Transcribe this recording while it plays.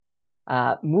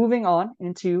Moving on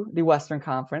into the Western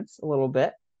Conference a little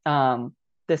bit.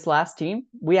 This last team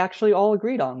we actually all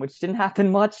agreed on, which didn't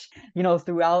happen much,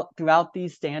 throughout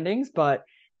these standings, but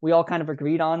we all kind of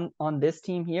agreed on this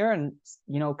team here, and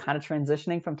kind of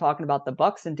transitioning from talking about the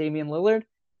Bucks and Damian Lillard,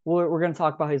 we're going to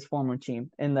talk about his former team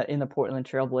in the Portland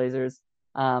Trail Blazers.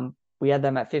 We had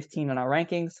them at 15 in our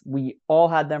rankings. We all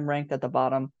had them ranked at the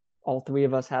bottom. All three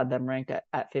of us had them ranked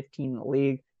at 15 in the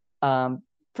league.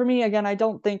 For me, again, I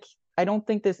don't think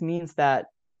this means that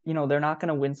they're not going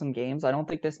to win some games. I don't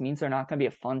think this means they're not going to be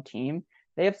a fun team.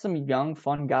 They have some young,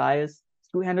 fun guys.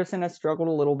 Scoot Henderson has struggled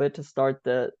a little bit to start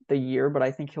the year, but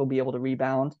I think he'll be able to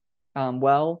rebound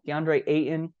well. DeAndre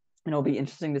Ayton, it'll be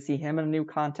interesting to see him in a new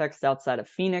context outside of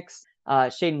Phoenix.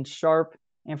 Shaden Sharp,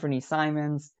 Anthony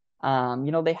Simons.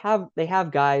 They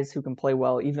have guys who can play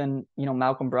well. Even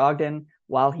Malcolm Brogdon,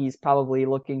 while he's probably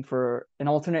looking for an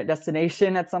alternate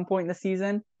destination at some point in the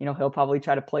season, he'll probably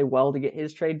try to play well to get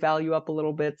his trade value up a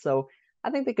little bit. So I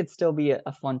think they could still be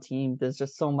a fun team. There's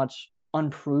just so much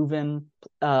unproven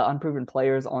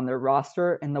players on their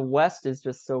roster, and the West is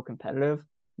just so competitive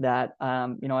that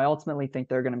I ultimately think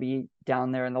they're going to be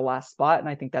down there in the last spot, and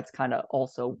I think that's kind of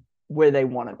also where they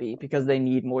want to be because they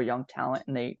need more young talent,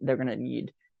 and they're going to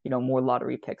need more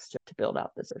lottery picks to build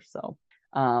out this year. So,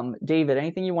 David,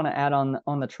 anything you want to add on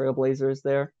the Trailblazers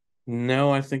there?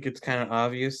 No, I think it's kind of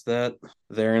obvious that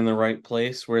they're in the right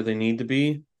place where they need to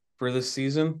be for this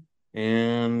season.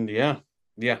 And yeah.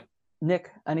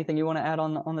 Nick, anything you want to add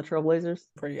on the Trailblazers?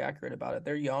 Pretty accurate about it.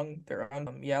 They're young.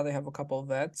 Yeah, they have a couple of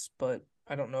vets, but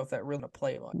I don't know if that really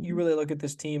play much. You really look at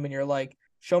this team and you're like,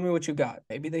 show me what you got.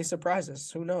 Maybe they surprise us.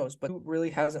 Who knows? But who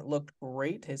really hasn't looked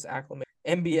great. His acclimate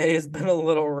NBA has been a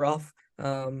little rough.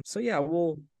 So yeah,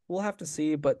 we'll have to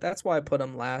see. But that's why I put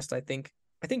them last. I think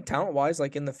talent wise,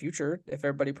 like in the future, if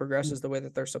everybody progresses the way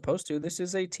that they're supposed to, this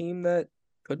is a team that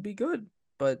could be good.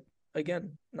 But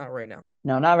again, not right now.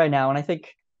 No, not right now. And I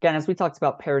think again, as we talked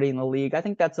about parity in the league, I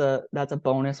think that's a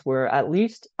bonus where at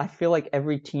least I feel like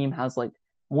every team has like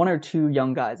one or two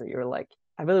young guys that you're like,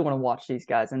 I really want to watch these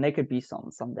guys and they could be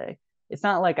something someday. It's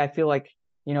not like I feel like,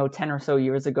 10 or so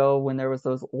years ago when there was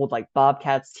those old like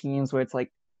Bobcats teams where it's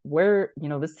like where,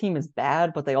 this team is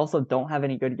bad, but they also don't have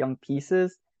any good young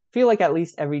pieces. I feel like at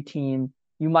least every team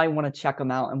you might want to check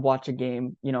them out and watch a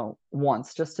game,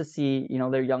 once just to see,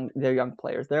 their young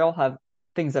players. They all have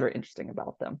things that are interesting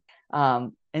about them.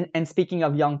 And speaking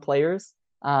of young players,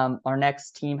 our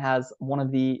next team has one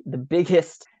of the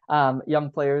biggest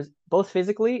young players, both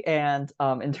physically and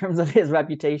in terms of his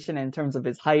reputation and in terms of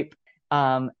his hype.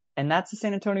 And that's the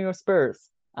San Antonio Spurs.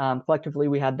 Collectively,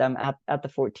 we had them at the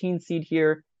 14 seed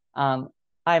here.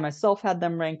 I myself had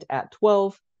them ranked at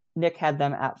 12. Nick had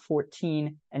them at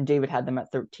 14, and David had them at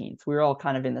 13. So we were all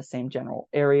kind of in the same general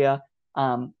area.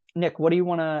 Nick, what do you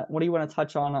wanna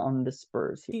touch on the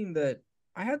Spurs here? Team that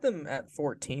I had them at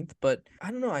 14th, but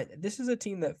I don't know. This is a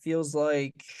team that feels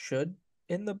like should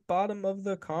in the bottom of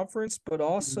the conference, but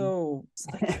also it's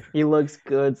like He looks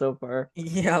good so far.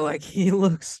 yeah, like he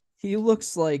looks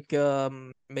like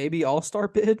maybe all-star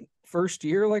bid first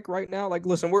year like right now. Like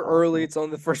listen, we're early. Awesome. It's on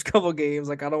the first couple games.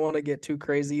 Like I don't want to get too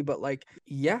crazy, but like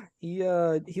yeah, he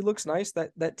looks nice.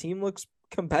 That team looks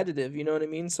competitive, you know what I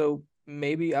mean? So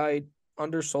maybe I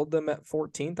undersold them at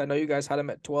 14th. I know you guys had them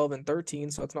at 12 and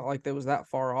 13, so it's not like they was that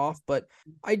far off, but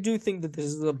I do think that this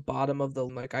is the bottom of the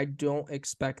like I don't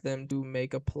expect them to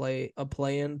make a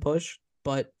play-in push,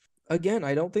 but again,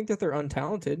 I don't think that they're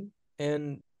untalented.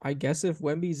 And I guess if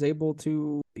Wemby's able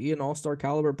to be an all-star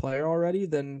caliber player already,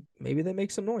 then maybe they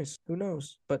make some noise. Who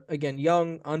knows? But again,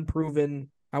 young, unproven.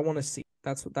 I want to see.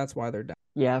 That's why they're down.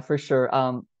 Yeah, for sure.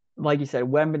 Like you said,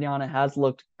 Wembanyama has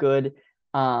looked good.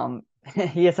 Um,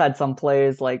 he has had some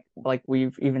plays like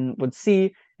we've even would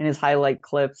see in his highlight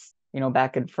clips,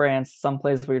 back in France, some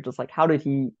plays where you're just like, how did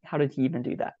he even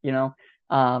do that,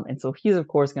 and so he's of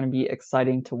course going to be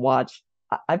exciting to watch.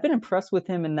 I've been impressed with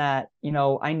him in that,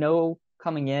 I know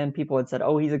coming in, people had said,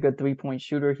 oh, he's a good 3-point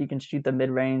shooter. He can shoot the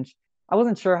mid range. I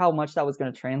wasn't sure how much that was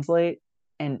going to translate.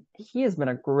 And he has been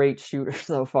a great shooter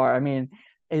so far. I mean,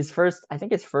 I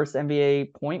think his first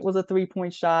NBA point was a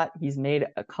 3-point shot. He's made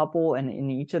a couple in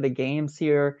each of the games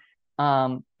here.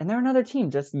 And they're another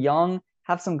team, just young,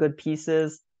 have some good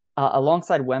pieces.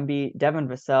 Alongside Wemby, Devin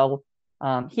Vassell,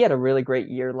 he had a really great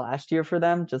year last year for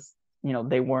them. Just,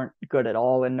 they weren't good at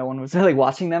all and no one was really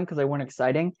watching them because they weren't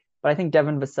exciting. But I think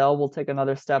Devin Vassell will take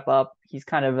another step up. He's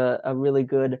kind of a really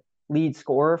good lead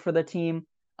scorer for the team.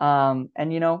 And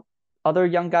other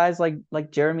young guys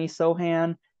like Jeremy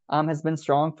Sohan has been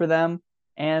strong for them.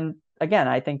 And again,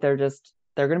 I think they're going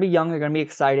to be young. They're going to be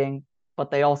exciting.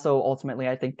 but they also ultimately,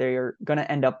 I think they're going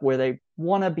to end up where they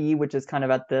want to be, which is kind of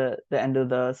at the end of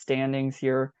the standings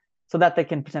here, so that they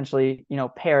can potentially,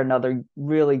 pair another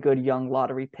really good young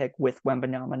lottery pick with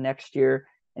Wembanyama next year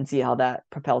and see how that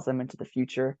propels them into the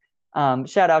future.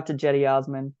 Shout out to Jetty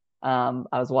Osman. I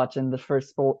was watching the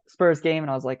first Spurs game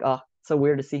and I was like, oh, so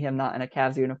weird to see him not in a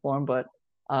Cavs uniform, but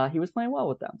he was playing well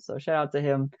with them. So shout out to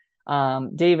him.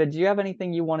 David, do you have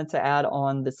anything you wanted to add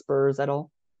on the Spurs at all?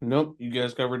 Nope, you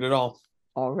guys covered it all.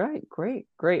 All right, great.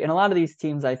 And a lot of these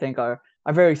teams, I think, are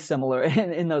very similar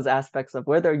in those aspects of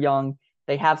where they're young,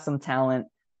 they have some talent.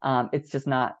 It's just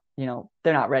not,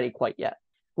 they're not ready quite yet.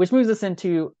 Which moves us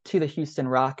into the Houston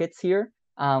Rockets here,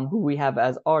 who we have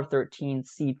as our 13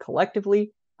 seed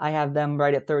collectively. I have them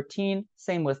right at 13.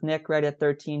 Same with Nick, right at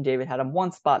 13. David had them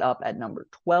one spot up at number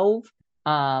 12.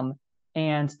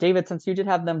 And David, since you did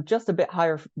have them just a bit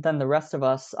higher than the rest of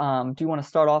us, do you want to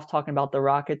start off talking about the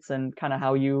Rockets and kind of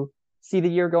how you see the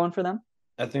year going for them?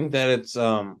 I think that it's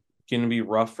going to be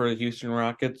rough for the Houston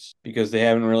Rockets because they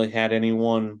haven't really had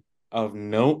anyone of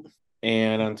note.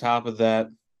 And on top of that,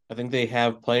 I think they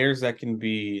have players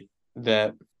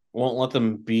that won't let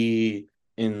them be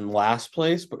in last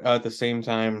place, but at the same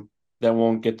time, that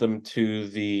won't get them to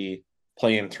the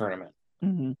play-in tournament.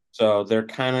 Mm-hmm. So they're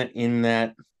kind of in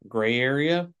that gray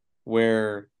area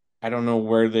where I don't know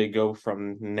where they go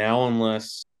from now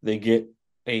unless they get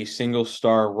a single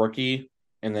star rookie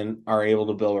and then are able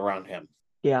to build around him.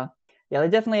 Yeah, they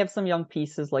definitely have some young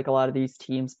pieces like a lot of these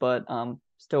teams, but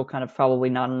still kind of probably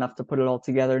not enough to put it all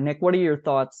together. Nick, what are your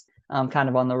thoughts kind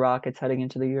of on the Rockets heading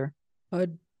into the year?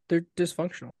 They're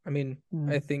dysfunctional. I mean,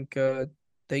 I think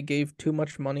they gave too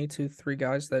much money to three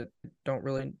guys that don't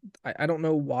really. I don't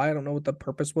know why. I don't know what the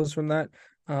purpose was from that.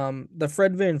 The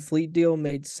Fred VanVleet deal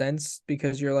made sense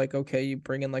because you're like, okay, you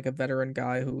bring in like a veteran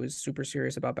guy who is super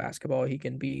serious about basketball. He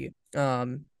can be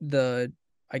the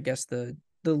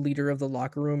leader of the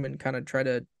locker room and kind of try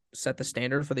to set the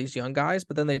standard for these young guys.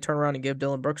 But then they turn around and give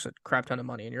Dillon Brooks a crap ton of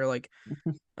money, and you're like,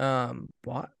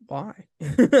 why?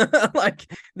 Like,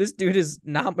 this dude is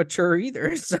not mature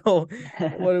either. So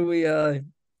what do we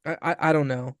I don't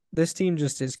know. This team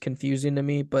just is confusing to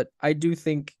me, but I do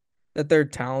think that they're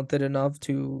talented enough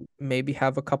to maybe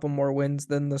have a couple more wins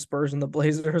than the Spurs and the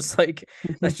Blazers. Like,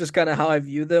 that's just kind of how I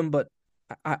view them, but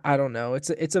I don't know.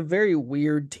 It's a very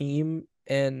weird team,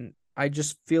 and I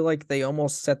just feel like they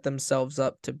almost set themselves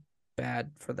up to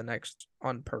bad for the next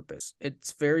on purpose.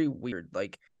 It's very weird.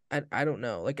 Like, I don't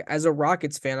know. Like, as a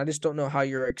Rockets fan, I just don't know how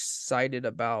you're excited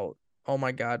about, oh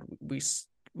my God,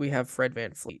 we have Fred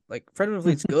VanVleet. Like, Fred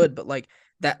VanVleet's good, but like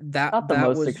that not the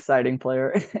most exciting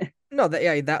player. No,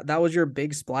 that was your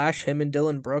big splash, him and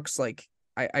Dillon Brooks. Like,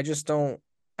 I just don't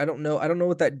know. I don't know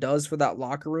what that does for that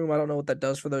locker room. I don't know what that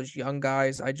does for those young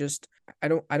guys. I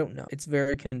don't know. It's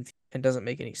very confusing and doesn't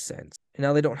make any sense. And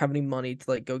now they don't have any money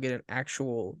to like go get an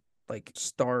actual like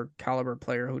star caliber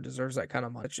player who deserves that kind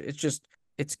of much.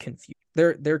 It's confusing.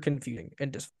 They're confusing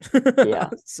and just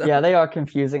yeah, they are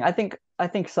confusing. I think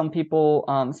some people,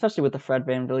 especially with the Fred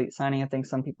VanVleet signing, I think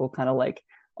some people kind of like,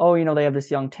 oh, they have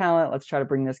this young talent. Let's try to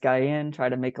bring this guy in, try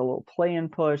to make a little play-in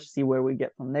push, see where we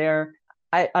get from there.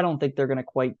 I don't think they're gonna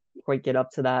quite get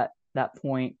up to that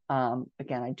point.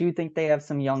 Again, I do think they have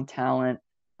some young talent.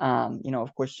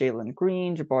 Of course, Jalen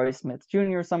Green, Jabari Smith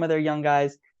Jr., some of their young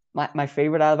guys. My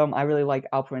favorite out of them, I really like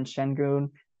Alperen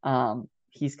Sengun.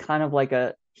 He's kind of like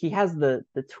he has the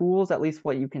tools, at least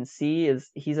what you can see is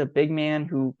he's a big man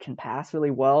who can pass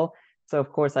really well. So of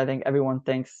course, I think everyone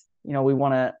thinks, we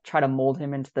want to try to mold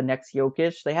him into the next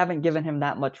Jokic. They haven't given him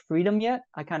that much freedom yet.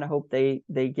 I kind of hope they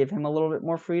give him a little bit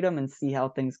more freedom and see how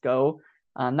things go.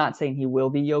 I'm not saying he will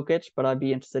be Jokic, but I'd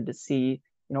be interested to see,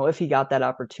 if he got that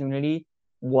opportunity,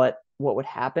 what would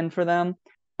happen for them.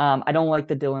 I don't like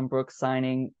the Dillon Brooks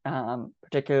signing,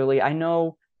 particularly. I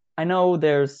know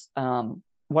there's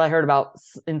what I heard about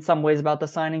in some ways about the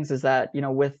signings is that,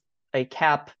 with the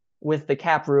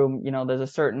cap room, there's a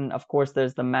certain, of course,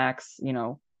 there's the max,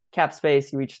 cap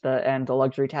space, you reach the end, the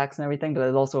luxury tax and everything, but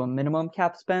there's also a minimum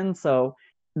cap spend. So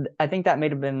I think that may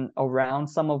have been around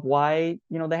some of why,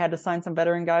 they had to sign some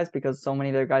veteran guys, because so many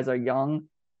of their guys are young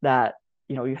that,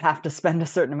 you have to spend a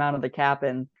certain amount of the cap,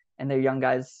 and their young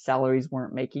guys' salaries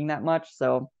weren't making that much.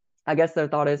 So I guess their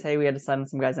thought is, hey, we had to sign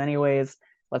some guys anyways.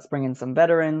 Let's bring in some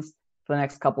veterans for the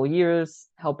next couple of years,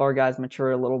 help our guys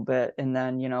mature a little bit. And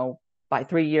then, by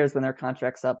 3 years when their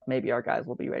contract's up, maybe our guys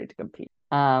will be ready to compete.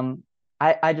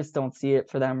 I just don't see it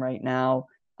for them right now.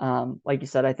 Like you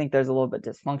said, I think there's a little bit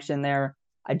of dysfunction there.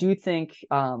 I do think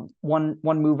one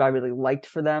move I really liked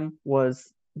for them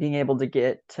was being able to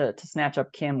get to snatch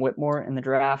up Cam Whitmore in the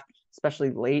draft,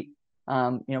 especially late.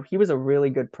 He was a really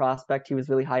good prospect. He was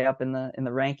really high up in the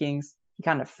rankings. He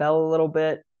kind of fell a little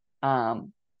bit,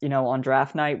 on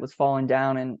draft night, was falling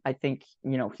down, and I think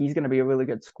he's going to be a really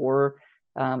good scorer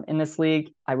in this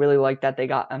league. I really like that they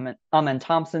got Amen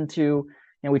Thompson too.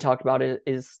 We talked about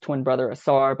his twin brother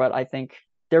Asar, but I think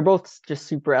they're both just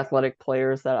super athletic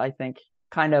players that I think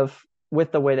kind of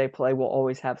with the way they play will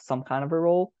always have some kind of a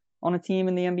role on a team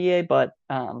in the NBA. But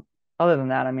other than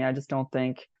that, I don't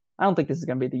think this is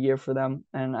going to be the year for them.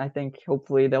 And I think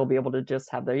hopefully they'll be able to just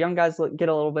have their young guys get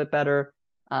a little bit better,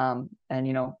 and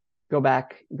go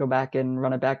back and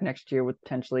run it back next year with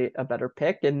potentially a better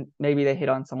pick, and maybe they hit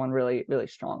on someone really, really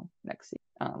strong next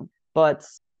season. But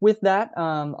with that,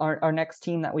 our next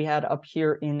team that we had up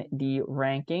here in the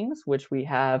rankings, which we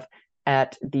have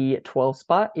at the 12th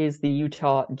spot, is the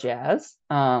Utah Jazz.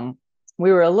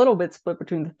 We were a little bit split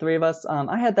between the three of us.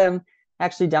 I had them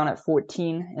actually down at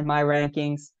 14 in my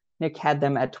rankings. Nick had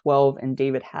them at 12, and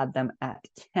David had them at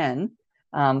 10.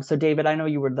 So David, I know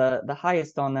you were the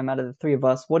highest on them out of the three of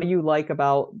us. What do you like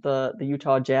about the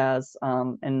Utah Jazz,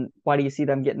 and why do you see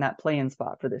them getting that play-in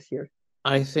spot for this year?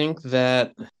 I think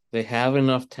that they have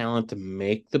enough talent to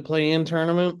make the play-in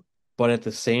tournament, but at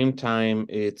the same time,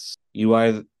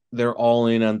 they're all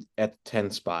in at the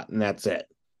 10 spot, and that's it.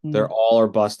 They're all or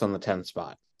bust on the 10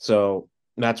 spot. So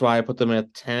that's why I put them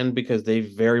at 10, because they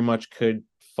very much could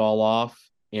fall off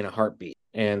in a heartbeat.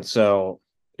 And so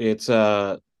it's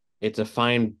a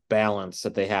fine balance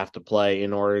that they have to play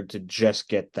in order to just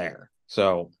get there.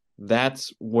 So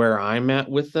that's where I'm at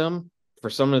with them. For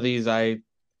some of these, I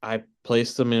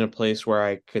placed them in a place where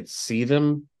I could see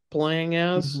them playing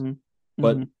as,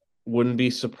 but wouldn't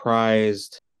be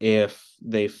surprised if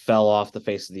they fell off the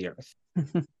face of the earth.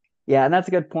 Yeah, and that's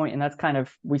a good point. And that's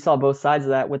we saw both sides of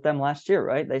that with them last year,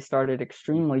 right? They started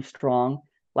extremely strong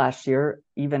last year,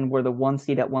 even were the 1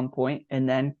 seed at one point, and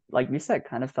then, like you said,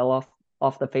 kind of fell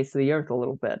off the face of the earth a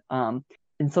little bit. And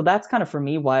so that's kind of for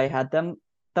me why I had them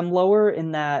lower,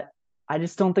 in that I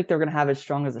just don't think they're going to have as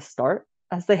strong as a start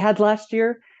as they had last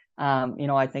year.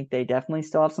 I think they definitely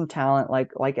still have some talent,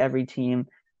 like every team.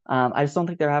 I just don't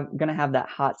think they're going to have that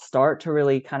hot start to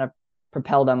really kind of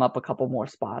propel them up a couple more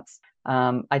spots.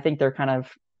 I think they're kind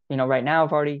of, right now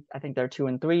I think they're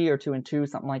 2-3 or 2-2,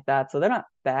 something like that. So they're not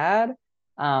bad.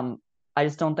 I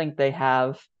just don't think they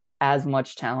have as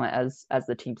much talent as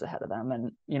the teams ahead of them.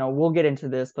 And, we'll get into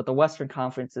this, but the Western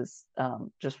Conference is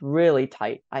just really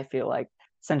tight. I feel like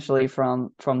essentially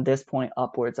from this point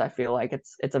upwards, I feel like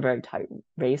it's a very tight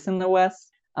race in the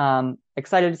West.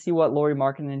 Excited to see what Lauri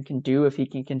Markkanen can do if he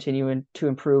can continue to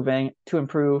improve.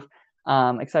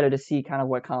 Excited to see kind of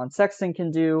what Colin Sexton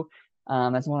can do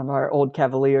as one of our old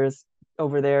Cavaliers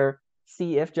over there.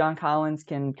 See if John Collins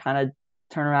can kind of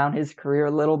turn around his career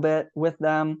a little bit with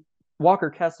them. Walker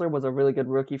Kessler was a really good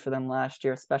rookie for them last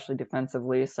year, especially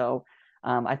defensively. So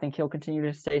I think he'll continue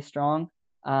to stay strong.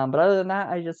 But other than that,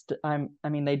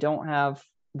 they don't have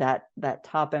that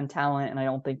top end talent, and I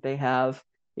don't think they have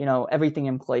everything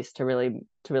in place to really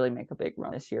make a big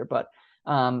run this year. But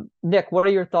Nick, what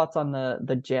are your thoughts on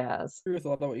the Jazz? Your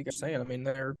thought about what you guys are saying. I mean,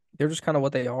 they're just kind of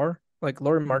what they are. Like,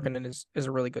 Lauri Markkanen is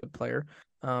a really good player.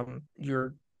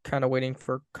 You're kind of waiting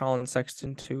for Colin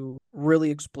Sexton to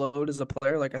really explode as a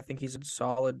player. Like, I think he's a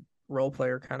solid role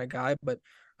player kind of guy, but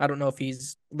I don't know if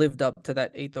he's lived up to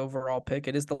that 8th overall pick.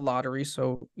 It is the lottery,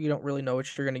 so you don't really know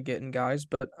what you're going to get in guys,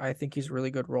 but I think he's a really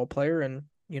good role player. And,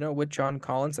 with John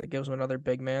Collins, that gives him another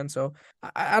big man. So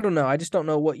I don't know. I just don't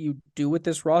know what you do with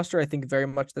this roster. I think very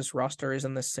much this roster is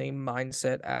in the same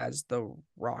mindset as the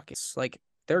Rockets. Like,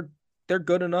 they're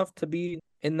good enough to be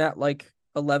in that, like,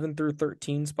 11 through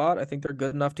 13 spot. I think they're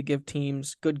good enough to give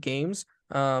teams good games.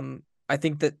 I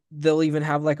think that they'll even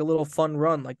have like a little fun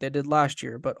run like they did last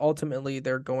year, but ultimately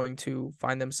they're going to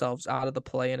find themselves out of the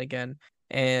play-in again.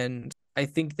 And I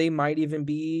think they might even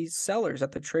be sellers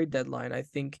at the trade deadline. I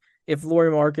think if Lauri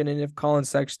Markkanen, if Colin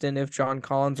Sexton, if John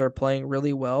Collins are playing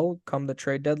really well come the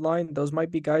trade deadline, those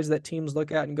might be guys that teams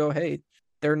look at and go, hey,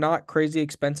 they're not crazy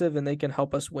expensive and they can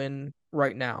help us win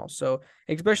right now. So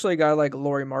especially a guy like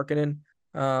Lauri Markkanen,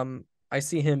 I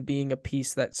see him being a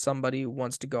piece that somebody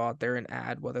wants to go out there and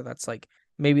add, whether that's like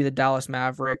maybe the Dallas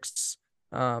Mavericks,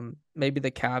 maybe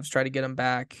the Cavs try to get him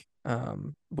back.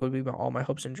 Would be all my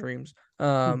hopes and dreams.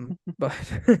 But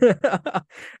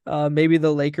maybe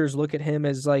the Lakers look at him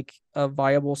as like a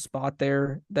viable spot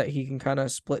there that he can kind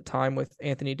of split time with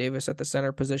Anthony Davis at the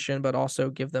center position, but also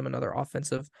give them another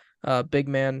offensive big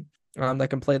man that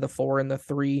can play the 4 and the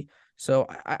 3. So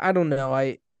I don't know.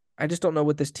 I just don't know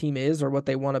what this team is or what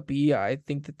they want to be. I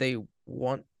think that they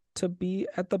want to be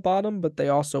at the bottom, but they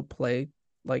also play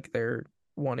like they're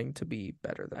wanting to be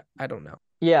better. That I don't know.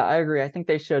 Yeah, I agree. I think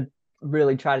they should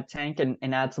really try to tank and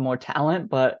add some more talent,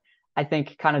 but I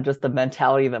think kind of just the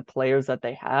mentality of the players that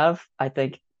they have, I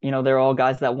think, they're all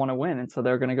guys that want to win. And so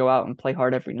they're going to go out and play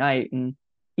hard every night. And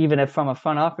even if from a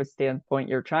front office standpoint,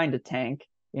 you're trying to tank,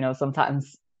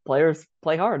 sometimes players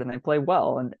play hard and they play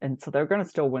well. And so they're going to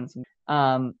still win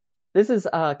some. This is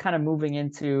kind of moving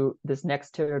into this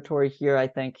next territory here, I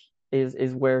think,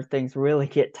 is where things really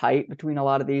get tight between a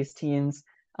lot of these teams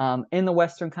in the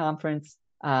Western Conference.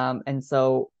 And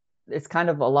so it's kind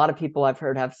of a lot of people I've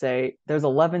heard have say there's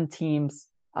 11 teams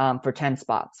for 10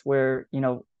 spots where,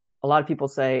 a lot of people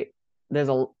say there's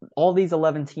all these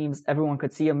 11 teams, everyone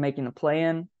could see them making the play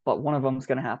in, but one of them is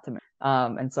going to have to make.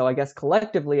 And so I guess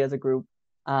collectively as a group,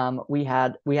 we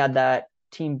had that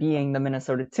team being the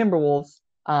Minnesota Timberwolves,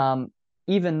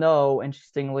 even though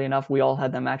interestingly enough, we all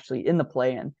had them actually in the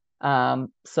play in.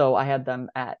 So I had them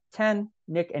at 10.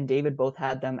 Nick and David both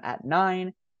had them at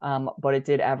 9. But it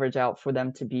did average out for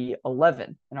them to be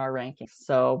 11 in our rankings.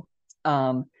 So,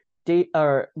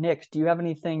 Nick, do you have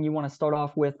anything you want to start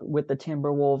off with the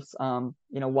Timberwolves?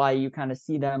 Why you kind of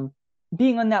see them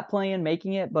being on that play and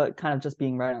making it, but kind of just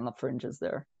being right on the fringes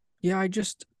there. Yeah,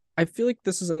 I feel like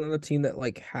this is another team that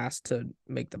like has to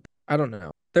make the. I don't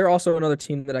know. They're also another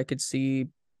team that I could see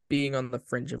being on the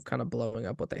fringe of kind of blowing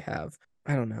up what they have.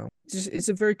 I don't know. It's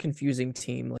a very confusing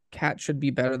team. Like Cat should be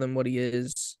better than what he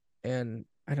is, and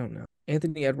I don't know.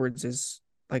 Anthony Edwards is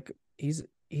like he's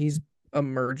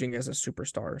emerging as a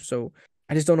superstar. So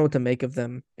I just don't know what to make of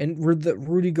them. And the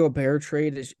Rudy Gobert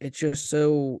trade is it's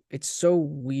so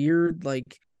weird.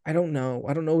 Like I don't know.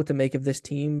 I don't know what to make of this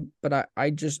team, but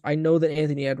I know that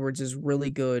Anthony Edwards is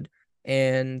really good,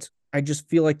 and I just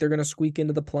feel like they're gonna squeak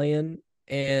into the play-in,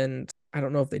 and I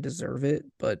don't know if they deserve it,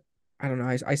 but I don't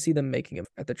know. I see them making it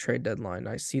at the trade deadline.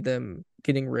 I see them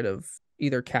getting rid of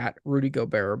either Cat, Rudy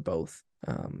Gobert, or both.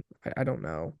 I don't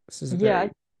know. This is a Yeah,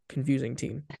 very confusing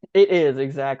team. it is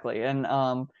exactly. And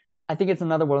I think it's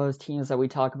another one of those teams that we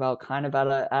talk about kind of at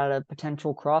a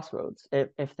potential crossroads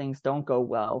if things don't go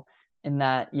well. In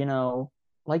that,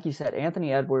 like you said,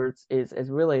 Anthony Edwards is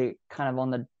really kind of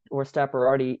on the doorstep or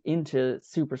already into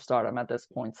superstardom at this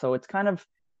point. So it's kind of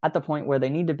at the point where they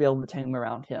need to build the team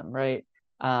around him, right?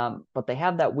 But they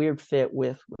have that weird fit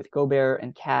with Gobert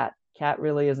and Cat. Cat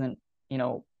really isn't,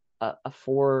 a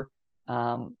four.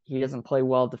 He doesn't play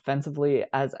well defensively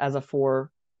as a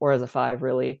 4 or as a 5,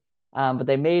 really. But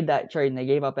they made that trade and they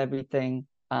gave up everything,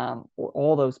 or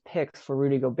all those picks for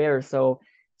Rudy Gobert. So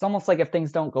it's almost like if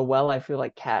things don't go well, I feel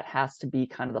like Cat has to be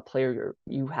kind of the player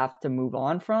you have to move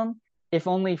on from. If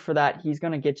only for that, he's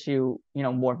going to get you,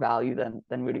 more value than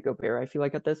Rudy Gobert, I feel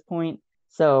like at this point.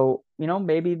 So,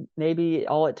 maybe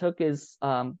all it took is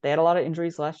they had a lot of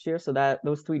injuries last year, so that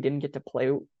those three didn't get to play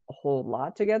a whole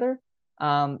lot together.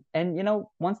 And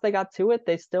once they got to it,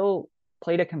 they still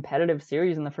played a competitive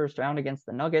series in the first round against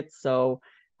the Nuggets. So,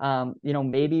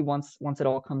 maybe once it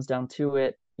all comes down to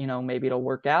it, maybe it'll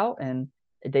work out and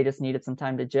they just needed some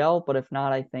time to gel. But if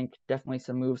not, I think definitely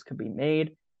some moves could be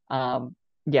made.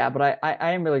 Yeah, but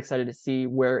I am really excited to see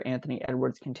where Anthony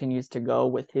Edwards continues to go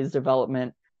with his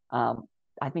development.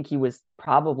 I think he was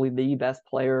probably the best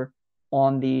player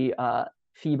on the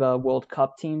FIBA World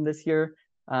Cup team this year,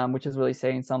 which is really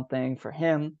saying something for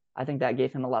him. I think that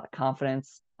gave him a lot of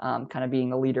confidence, kind of being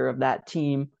the leader of that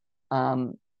team.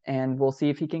 And we'll see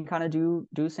if he can kind of do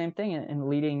the same thing in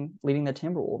leading the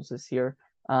Timberwolves this year.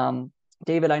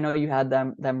 David, I know you had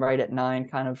them right at 9,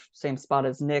 kind of same spot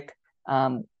as Nick.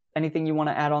 Anything you want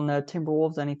to add on the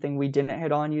Timberwolves? Anything we didn't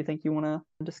hit on you think you want to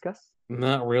discuss?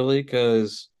 Not really,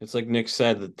 because it's like Nick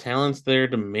said, the talent's there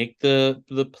to make the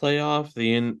playoff,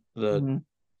 Mm-hmm.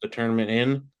 the tournament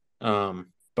in.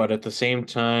 But at the same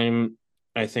time,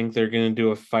 I think they're going to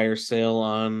do a fire sale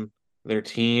on their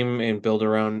team and build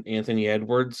around Anthony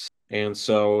Edwards, and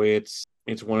so it's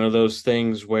one of those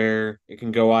things where it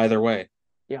can go either way.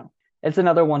 Yeah, it's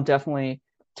another one definitely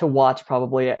to watch.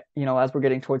 Probably, as we're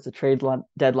getting towards the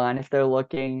deadline, if they're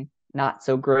looking not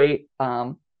so great,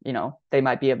 they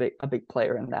might be a big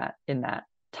player in that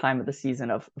time of the season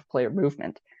of player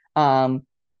movement.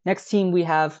 Next team we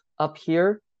have up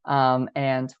here,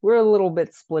 and we're a little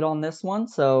bit split on this one.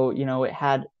 So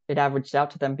it averaged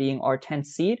out to them being our 10th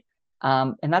seed,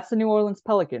 and that's the New Orleans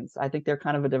Pelicans. I think they're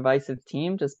kind of a divisive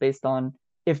team just based on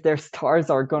if their stars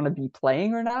are going to be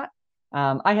playing or not.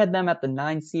 I had them at the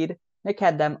 9 seed. Nick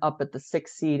had them up at the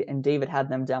 6 seed, and David had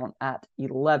them down at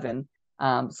 11.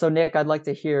 So Nick, I'd like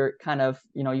to hear kind of,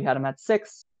 you had them at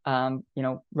 6,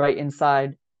 right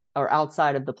inside or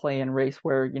outside of the play-in race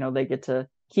where, they get to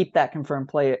keep that confirmed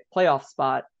playoff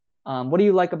spot. What do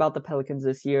you like about the Pelicans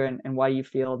this year and why you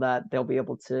feel that they'll be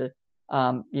able to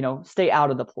stay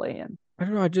out of the play-in. I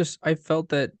don't know. I felt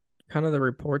that kind of the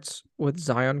reports with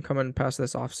Zion coming past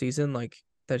this offseason, like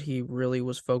that he really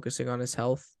was focusing on his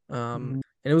health. And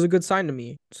it was a good sign to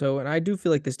me. So, and I do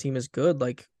feel like this team is good.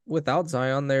 Like without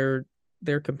Zion, they're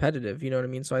competitive. You know what I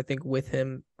mean? So I think with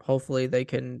him, hopefully they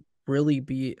can really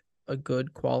be a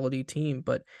good quality team.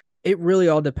 But it really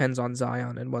all depends on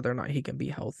Zion and whether or not he can be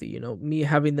healthy. You know, me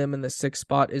having them in the 6th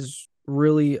spot is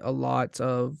really a lot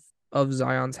of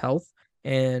Zion's health.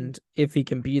 And if he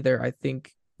can be there, I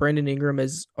think Brandon Ingram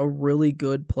is a really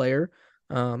good player.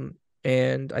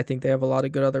 And I think they have a lot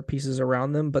of good other pieces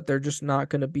around them, but they're just not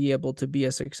going to be able to be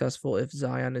as successful if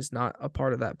Zion is not a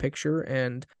part of that picture.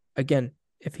 And again,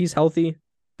 if he's healthy,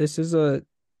 this is a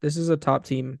top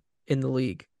team in the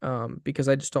league. Because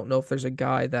I just don't know if there's a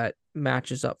guy that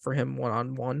matches up for him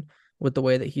one-on-one with the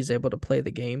way that he's able to play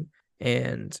the game,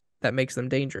 and that makes them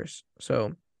dangerous.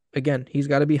 So again, he's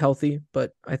got to be healthy,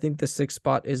 but I think the 6th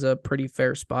spot is a pretty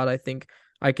fair spot. I think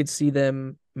I could see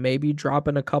them maybe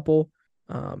dropping a couple.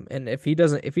 And if he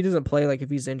doesn't play, like if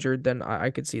he's injured, then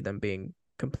I could see them being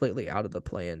completely out of the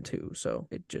play-in too. So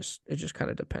it just kind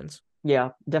of depends. Yeah,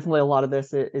 definitely a lot of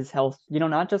this is health.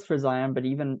 Not just for Zion, but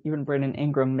even Brandon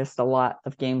Ingram missed a lot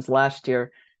of games last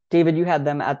year. David, you had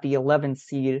them at the 11th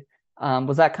seed.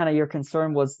 Was that kind of your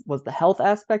concern? Was the health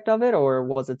aspect of it, or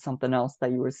was it something else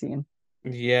that you were seeing?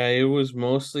 Yeah, it was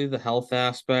mostly the health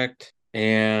aspect,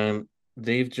 and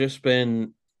they've just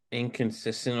been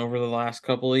inconsistent over the last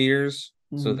couple of years.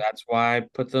 So that's why I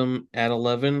put them at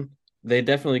 11. They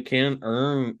definitely can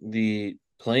earn the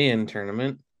play-in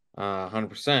tournament,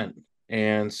 100%.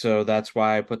 And so that's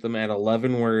why I put them at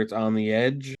 11 where it's on the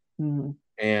edge. Mhm.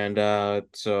 And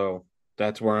so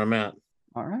that's where I'm at.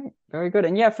 All right, very good.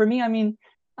 And yeah, for me, I mean,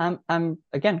 I'm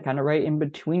again kind of right in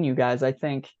between you guys. I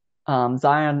think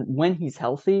Zion, when he's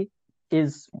healthy,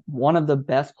 is one of the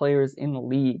best players in the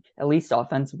league, at least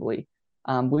offensively.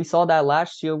 We saw that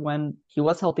last year when he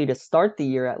was healthy to start the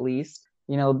year, at least.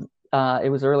 It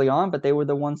was early on, but they were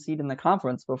the 1 seed in the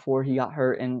conference before he got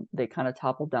hurt, and they kind of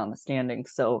toppled down the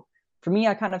standings. So for me,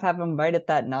 I kind of have him right at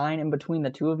that 9 in between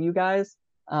the two of you guys.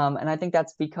 And I think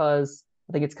that's because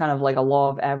I think it's kind of like a law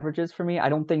of averages for me. I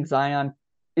don't think Zion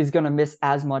is going to miss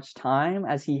as much time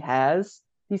as he has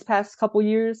these past couple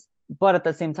years. But at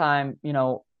the same time,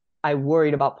 I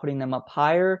worried about putting them up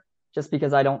higher just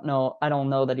because I don't know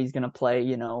that he's going to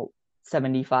play,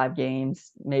 75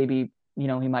 games. Maybe, he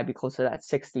might be closer to that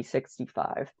 60,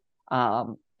 65.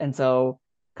 And so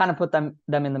kind of put them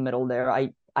in the middle there.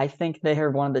 I think they are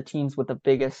one of the teams with the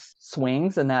biggest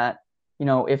swings, and that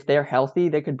if they're healthy,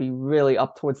 they could be really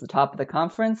up towards the top of the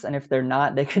conference. And if they're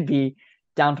not, they could be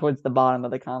down towards the bottom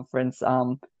of the conference.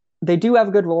 They do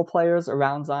have good role players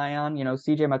around Zion.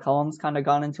 CJ McCollum's kind of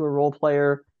gone into a role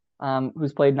player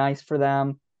who's played nice for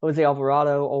them. Jose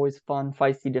Alvarado, always fun,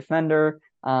 feisty defender.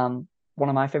 One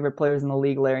of my favorite players in the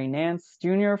league, Larry Nance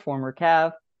Jr., former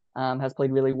Cav, has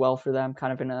played really well for them,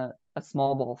 kind of in a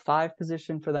small ball 5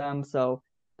 position for them. So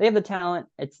they have the talent.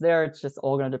 It's there. It's just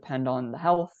all going to depend on the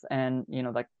health and,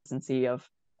 the consistency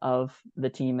of the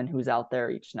team and who's out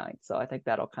there each night. So I think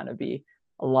that'll kind of be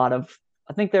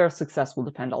I think their success will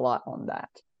depend a lot on that.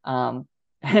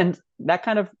 And that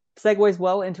kind of segues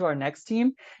well into our next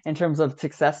team in terms of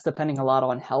success depending a lot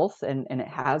on health, and it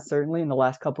has certainly in the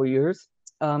last couple of years,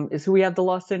 is who we have, the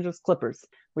Los Angeles Clippers.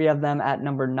 We have them at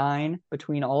number 9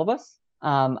 between all of us.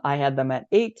 I had them at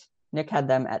 8. Nick had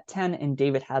them at 10, and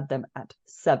David had them at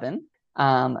 7.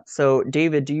 So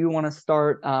David, do you want to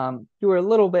start? You were a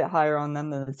little bit higher on them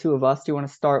than the two of us. Do you want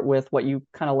to start with what you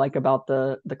kind of like about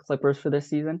the Clippers for this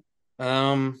season?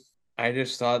 I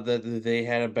just thought that they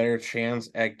had a better chance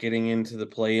at getting into the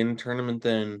play-in tournament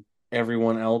than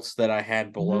everyone else that I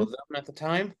had below them at the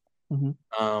time.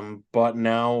 But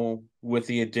now with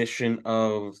the addition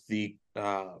of the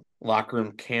locker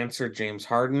room cancer, James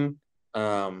Harden,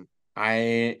 I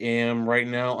am right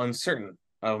now uncertain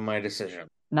of my decision.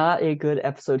 Not a good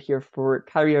episode here for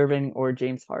Kyrie Irving or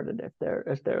James Harden if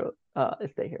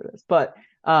they hear this. But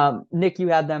Nick, you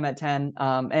had them at 10.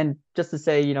 And just to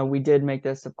say, we did make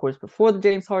this, of course, before the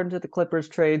James Harden to the Clippers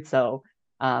trade. So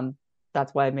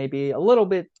that's why it may be a little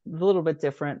bit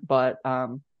different. But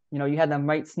you had them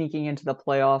right sneaking into the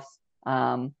playoffs.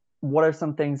 What are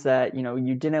some things that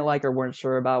you didn't like or weren't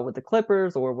sure about with the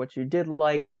Clippers, or what you did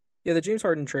like? Yeah, the James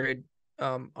Harden trade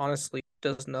honestly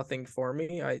does nothing for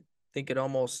me. I think it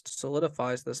almost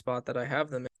solidifies the spot that I have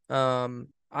them in.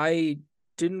 I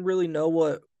didn't really know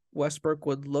what Westbrook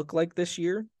would look like this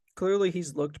year. Clearly,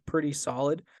 he's looked pretty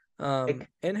solid. And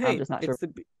I'm hey, just not sure.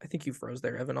 I think you froze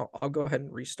there, Evan. I'll go ahead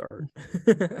and restart.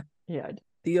 Yeah.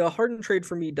 The Harden trade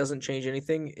for me doesn't change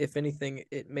anything. If anything,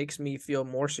 it makes me feel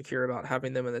more secure about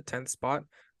having them in the 10th spot.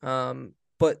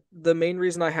 But the main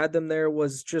reason I had them there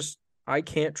was just I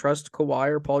can't trust Kawhi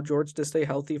or Paul George to stay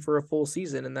healthy for a full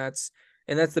season, and that's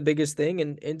the biggest thing.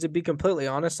 And to be completely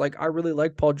honest, like I really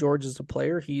like Paul George as a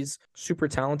player. He's super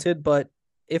talented, but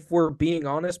if we're being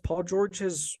honest, Paul George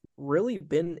has really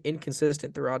been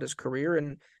inconsistent throughout his career,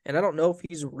 and I don't know if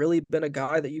he's really been a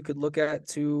guy that you could look at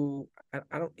to.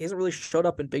 I don't. He hasn't really showed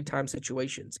up in big time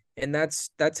situations, and that's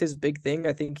his big thing.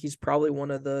 I think he's probably one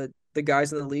of the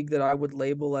guys in the league that I would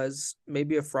label as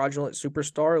maybe a fraudulent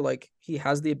superstar. Like he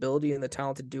has the ability and the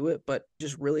talent to do it, but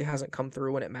just really hasn't come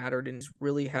through when it mattered, and he's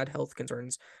really had health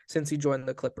concerns since he joined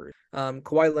the Clippers.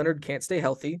 Kawhi Leonard can't stay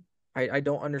healthy. I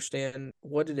don't understand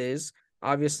what it is.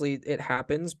 Obviously, it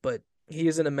happens, but he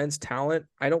is an immense talent.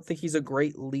 I don't think he's a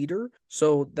great leader.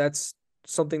 So that's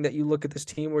something that you look at this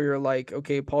team where you're like,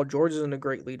 okay, Paul George isn't a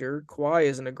great leader. Kawhi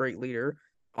isn't a great leader.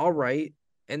 All right.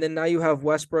 And then now you have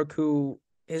Westbrook, who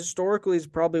historically is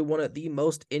probably one of the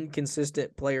most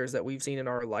inconsistent players that we've seen in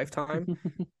our lifetime.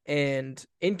 And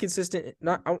inconsistent,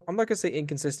 I'm not going to say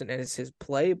inconsistent as his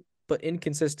play, but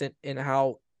inconsistent in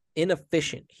how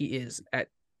inefficient he is at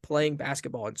playing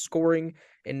basketball and scoring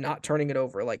and not turning it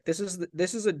over. Like this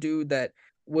is a dude that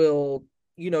will,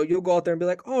 you'll go out there and be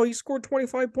like, oh, he scored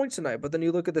 25 points tonight, but then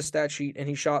you look at the stat sheet and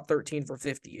he shot 13 for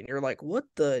 50, and you're like, what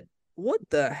the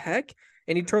heck?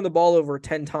 And he turned the ball over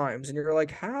 10 times, and you're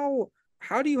like, how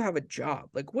do you have a job?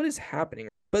 Like, what is happening?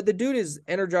 But the dude is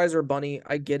Energizer Bunny.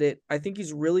 I get it. I think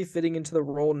he's really fitting into the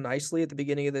role nicely at the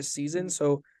beginning of this season.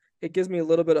 So it gives me a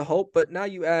little bit of hope. But now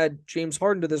you add James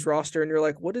Harden to this roster, and you're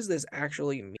like, what does this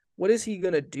actually mean? What is he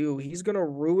going to do? He's going to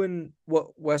ruin what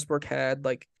Westbrook had.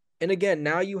 Like, and again,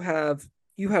 now you have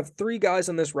three guys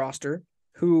on this roster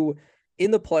who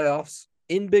in the playoffs,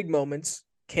 in big moments,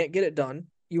 can't get it done.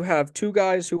 You have two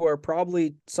guys who are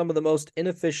probably some of the most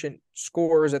inefficient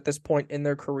scorers at this point in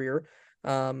their career.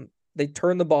 They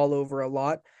turn the ball over a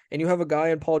lot. And you have a guy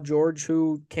in Paul George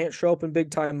who can't show up in big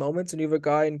time moments. And you have a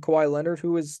guy in Kawhi Leonard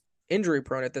who is injury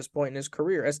prone at this point in his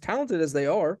career, as talented as they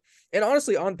are. And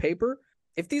honestly, on paper,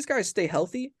 if these guys stay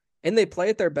healthy and they play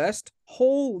at their best,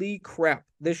 holy crap,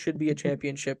 this should be a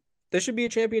championship. This should be a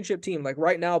championship team. Like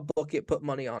right now, book it, put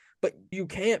money on. But you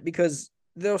can't because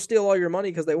they'll steal all your money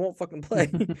because they won't fucking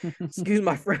play. Excuse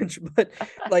my French, but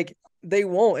like they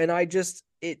won't. And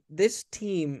this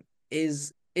team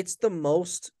it's the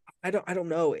most, I don't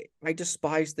know. I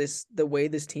despise the way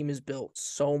this team is built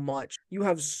so much. You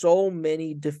have so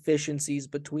many deficiencies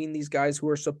between these guys who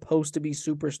are supposed to be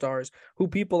superstars, who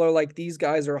people are like, these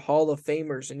guys are Hall of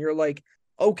Famers. And you're like,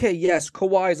 okay, yes,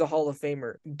 Kawhi is a Hall of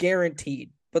Famer,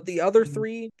 guaranteed. But the other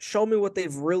three, show me what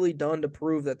they've really done to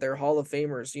prove that they're Hall of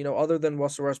Famers, other than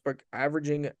Russell Westbrook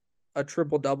averaging a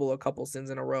triple-double a couple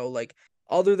seasons in a row. Like,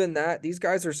 other than that, these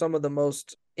guys are some of the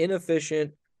most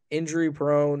inefficient,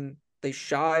 injury-prone. They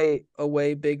shy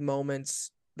away big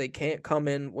moments. They can't come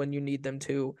in when you need them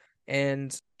to.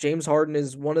 And James Harden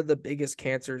is one of the biggest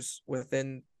cancers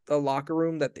within the locker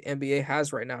room that the NBA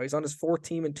has right now. He's on his fourth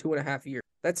team in 2.5 years.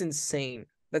 That's insane.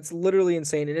 That's literally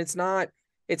insane. And it's not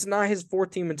his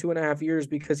fourth team in 2.5 years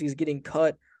because he's getting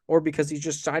cut or because he's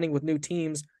just signing with new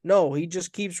teams. No, he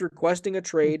just keeps requesting a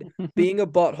trade, being a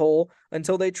butthole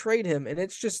until they trade him. And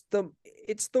it's just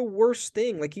it's the worst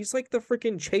thing. Like he's like the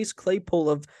freaking Chase Claypool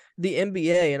of the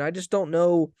NBA. And I just don't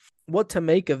know what to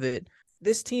make of it.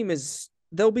 This team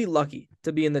they'll be lucky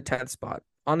to be in the 10th spot,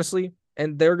 honestly.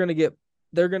 And they're going to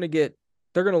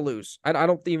lose. I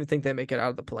don't even think they make it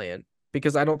out of the play-in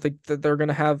because I don't think that they're going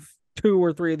to have 2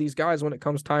 or 3 of these guys when it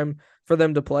comes time for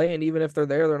them to play. And even if they're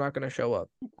there, they're not going to show up.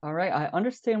 All right. I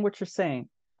understand what you're saying.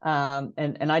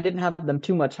 And I didn't have them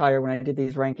too much higher when I did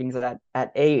these rankings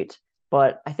at 8.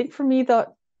 But I think for me,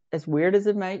 as weird as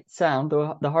it might sound,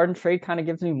 the Harden trade kind of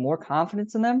gives me more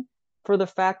confidence in them for the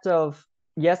fact of,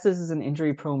 yes, this is an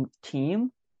injury-prone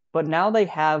team, but now they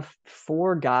have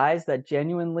 4 guys that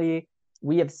genuinely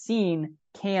we have seen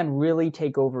can really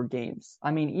take over games.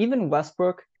 I mean, even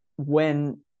Westbrook,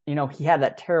 when he had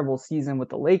that terrible season with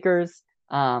the Lakers.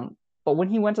 But when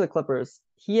he went to the Clippers,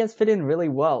 he has fit in really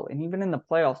well. And even in the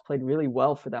playoffs, played really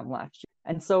well for them last year.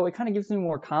 And so it kind of gives me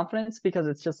more confidence because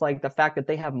it's just like the fact that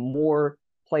they have more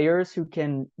players who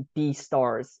can be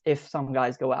stars if some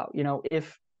guys go out.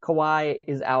 If Kawhi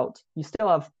is out, you still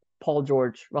have Paul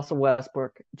George, Russell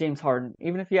Westbrook, James Harden.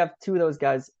 Even if you have 2 of those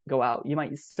guys go out, you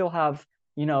might still have,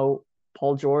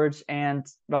 Paul George and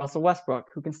Russell Westbrook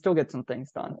who can still get some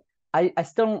things done. I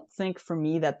still don't think for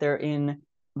me that they're in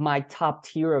my top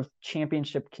tier of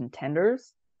championship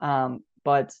contenders.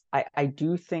 But I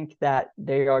do think that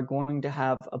they are going to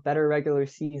have a better regular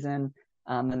season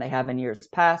than they have in years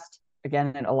past.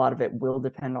 Again, a lot of it will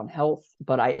depend on health,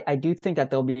 but I do think that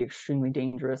they'll be extremely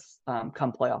dangerous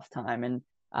come playoff time. And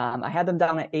I had them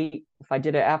down at 8. If I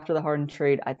did it after the Harden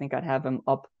trade, I think I'd have them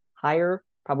up higher,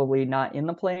 probably not in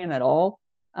the play-in at all.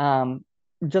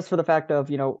 Just for the fact of,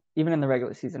 even in the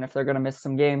regular season, if they're going to miss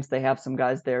some games, they have some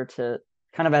guys there to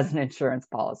kind of as an insurance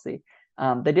policy.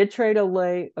 They did trade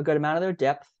away a good amount of their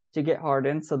depth to get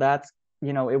Harden, so that's,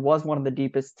 it was one of the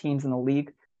deepest teams in the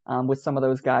league with some of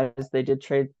those guys. They did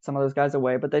trade some of those guys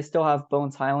away, but they still have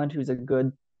Bones Highland, who's a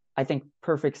good, I think,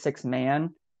 perfect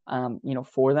 6-man,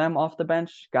 for them off the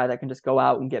bench, guy that can just go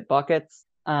out and get buckets.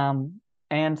 And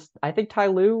I think Ty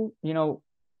Lue,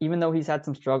 even though he's had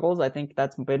some struggles, I think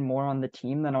that's been more on the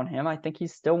team than on him. I think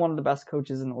he's still one of the best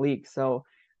coaches in the league. So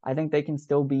I think they can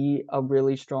still be a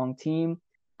really strong team.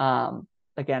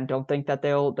 Again, don't think that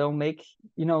they'll make,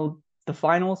 the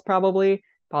finals probably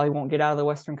won't get out of the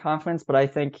Western Conference, but I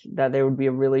think that they would be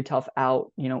a really tough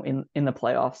out, in the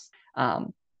playoffs,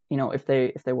 if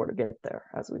they were to get there,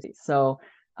 as we see. So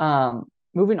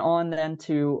moving on then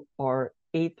to our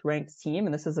 8th ranked team,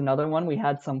 and this is another one we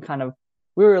had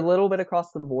we were a little bit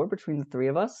across the board between the three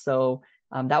of us. So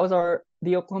that was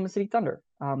the Oklahoma City Thunder.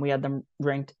 We had them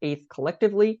ranked 8th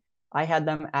collectively. I had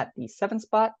them at the 7th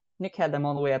spot. Nick had them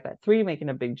all the way up at 3, making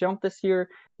a big jump this year.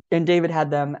 And David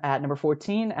had them at number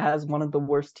 14 as one of the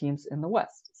worst teams in the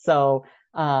West. So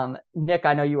Nick,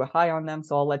 I know you were high on them,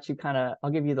 so I'll let you I'll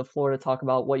give you the floor to talk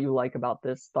about what you like about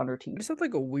this Thunder team. I just had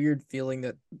like a weird feeling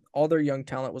that all their young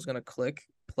talent was going to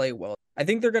play well. I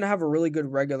think they're going to have a really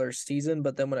good regular season,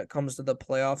 but then when it comes to the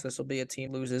playoffs, this will be a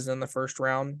team loses in the first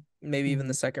round, maybe even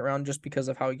the second round, just because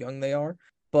of how young they are.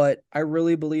 But I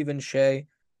really believe in Shea.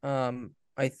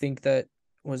 I think that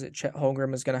Chet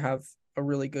Holmgren is going to have a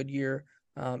really good year.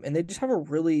 And they just have a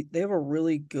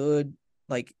really good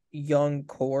like young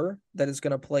core that is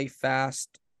going to play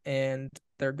fast and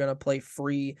they're going to play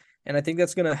free. And I think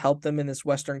that's going to help them in this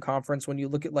Western Conference. When you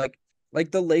look at like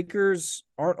the Lakers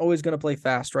aren't always going to play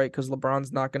fast, right? Because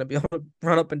LeBron's not going to be able to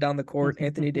run up and down the court.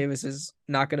 Anthony Davis is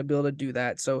not going to be able to do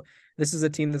that. So this is a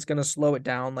team that's going to slow it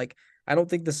down. Like, I don't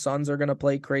think the Suns are going to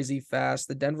play crazy fast.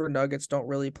 The Denver Nuggets don't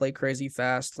really play crazy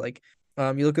fast. Like,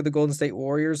 you look at the Golden State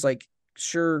Warriors, like,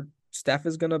 sure, Steph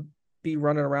is going to be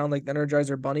running around like the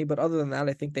Energizer Bunny, but other than that,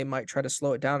 I think they might try to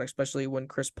slow it down, especially when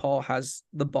Chris Paul has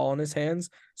the ball in his hands.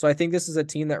 So I think this is a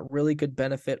team that really could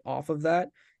benefit off of that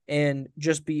and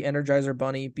just be Energizer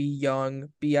Bunny, be young,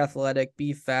 be athletic,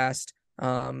 be fast.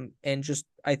 And just,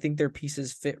 I think their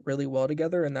pieces fit really well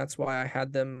together. And that's why I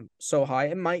had them so high.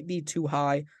 It might be too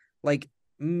high. Like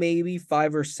maybe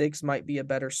 5 or 6 might be a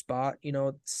better spot.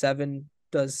 7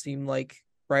 does seem like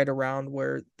right around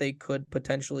where they could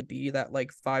potentially be, that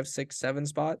like 5, 6, 7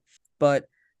 spot. But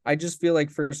I just feel like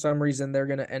for some reason they're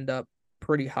going to end up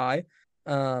pretty high.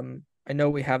 I know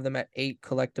we have them at 8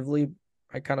 collectively.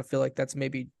 I kind of feel like that's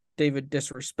maybe David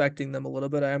disrespecting them a little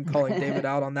bit. I am calling David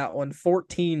out on that one.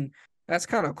 14. That's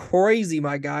kind of crazy,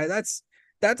 my guy. That's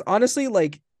honestly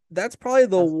like, that's probably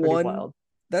the one.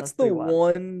 That's the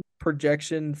one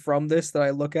projection from this that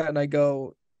I look at and I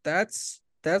go, that's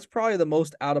probably the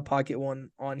most out of pocket one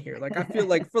on here. Like, I feel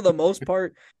like for the most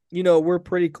part, we're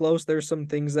pretty close. There's some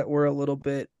things that we're a little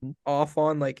bit off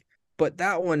on, like, but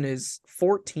that one is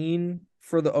 14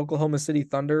 for the Oklahoma City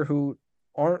Thunder, who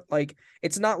aren't like,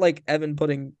 it's not like Evan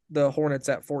putting the Hornets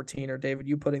at 14 or David,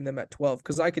 you putting them at 12,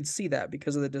 because I could see that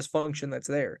because of the dysfunction that's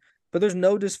there. But there's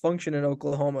no dysfunction in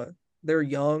Oklahoma. They're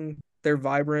young, they're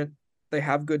vibrant, they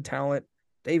have good talent.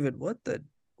 David, what the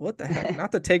heck?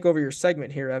 Not to take over your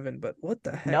segment here, Evan, but what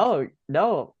the heck?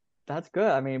 No, that's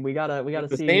good. I mean, we gotta At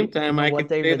the see. same time, I what could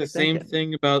say David's the same thinking.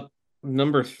 thing about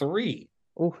number 3.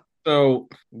 Ooh. So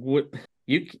what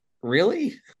you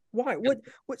really? Why?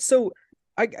 What? So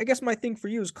I guess my thing for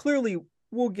you is, clearly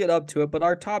we'll get up to it, but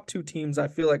our top 2 teams, I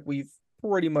feel like we've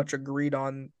pretty much agreed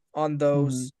on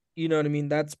those. Mm-hmm. You know what I mean?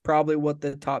 That's probably what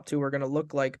the top 2 are going to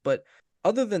look like. But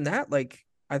other than that, like,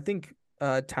 I think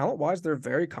talent wise, they're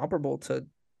very comparable to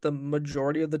the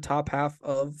majority of the top half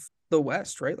of the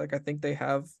West, right? Like, I think they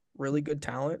have really good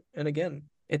talent. And again,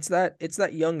 it's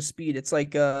that young speed. It's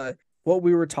like what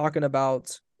we were talking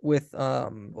about with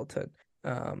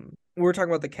we were talking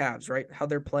about the Cavs, right? How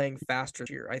they're playing faster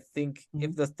here. I think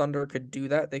if the Thunder could do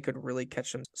that, they could really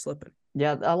catch them slipping.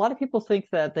 Yeah, a lot of people think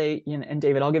that they, and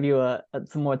David, I'll give you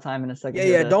some more time in a second.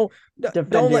 Yeah. Don't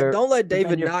let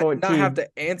David not have to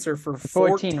answer for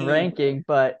 14 ranking,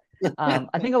 but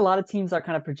I think a lot of teams are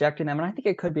kind of projecting them, and I think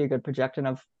it could be a good projection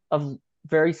of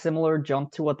very similar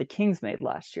jump to what the Kings made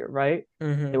last year, right?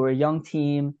 Mm-hmm. They were a young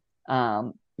team.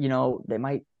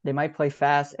 they might play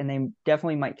fast, and they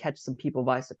definitely might catch some people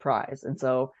by surprise. And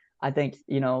so I think,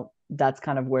 that's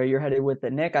kind of where you're headed with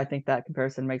it, Nick. I think that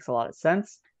comparison makes a lot of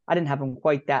sense. I didn't have them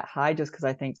quite that high just because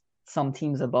I think some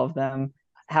teams above them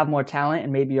have more talent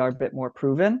and maybe are a bit more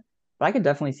proven. But I could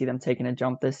definitely see them taking a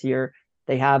jump this year.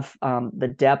 They have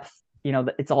the depth.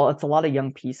 It's a lot of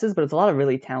young pieces, but it's a lot of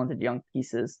really talented young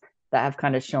pieces that have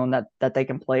kind of shown that they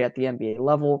can play at the NBA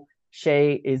level.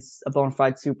 Shea is a bona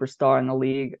fide superstar in the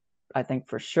league, I think,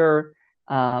 for sure.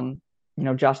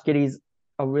 Josh Giddey's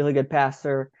a really good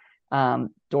passer.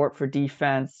 Dort for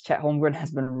defense. Chet Holmgren has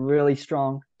been really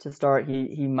strong to start.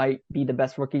 He might be the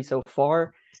best rookie so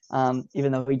far,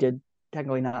 even though he did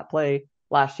technically not play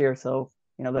last year. So,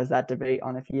 there's that debate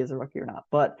on if he is a rookie or not.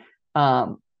 But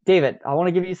David, I want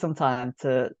to give you some time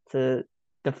to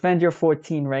defend your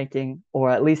 14 ranking, or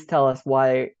at least tell us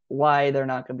why they're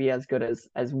not going to be as good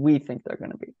as we think they're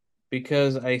going to be.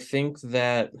 Because I think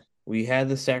that we had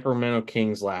the Sacramento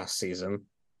Kings last season,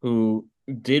 who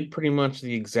did pretty much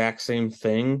the exact same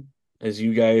thing as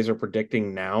you guys are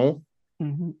predicting now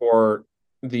for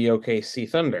the OKC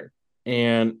Thunder.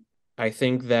 And I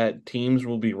think that teams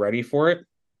will be ready for it,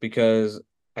 because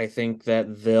I think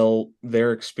that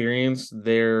their experience,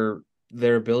 their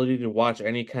ability to watch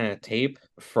any kind of tape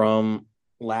from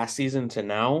last season to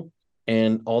now,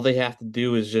 and all they have to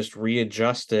do is just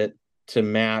readjust it to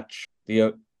match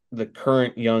the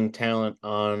current young talent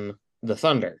on the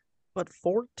Thunder. But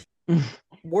 14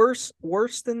 worse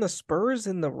than the Spurs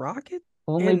and the Rockets?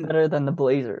 Only better than the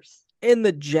Blazers. And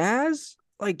the Jazz?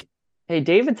 Like, hey,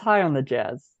 David's high on the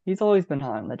Jazz. He's always been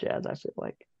high on the Jazz, I feel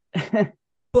like.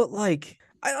 But like,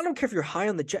 I don't care if you're high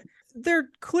on the Jazz. They're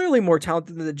clearly more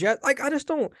talented than the Jazz. Like, I just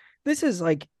don't. This is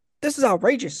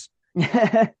outrageous.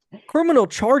 Criminal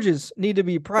charges need to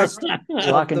be pressed.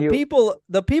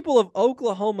 The people of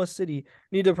Oklahoma City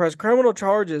need to press criminal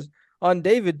charges on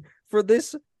David for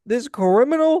this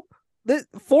criminal. This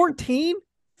 14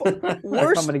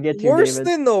 worse David.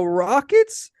 Than the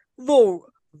Rockets. The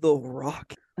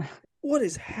Rock. What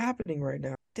is happening right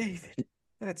now, David?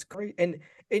 That's great. And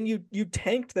you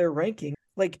tanked their ranking.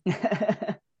 Like,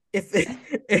 if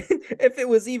it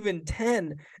was even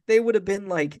 10, they would have been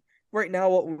like, right now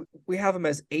what we have them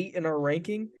as 8 in our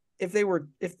ranking. If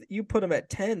you put them at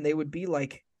 10, they would be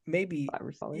like maybe 5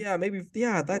 or something.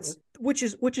 That's which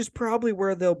is probably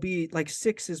where they'll be. Like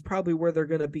 6 is probably where they're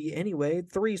gonna be anyway.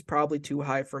 3 is probably too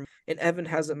high for me. And Evan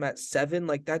has them at 7.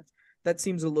 Like that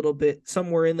seems a little bit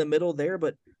somewhere in the middle there,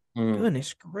 but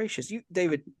goodness gracious.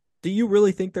 David, do you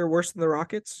really think they're worse than the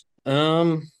Rockets?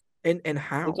 And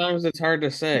how? Sometimes it's hard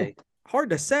to say. Hard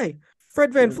to say.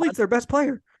 Fred VanVleet's their best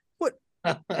player. What?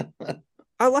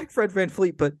 I like Fred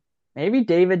VanVleet, but maybe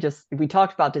David we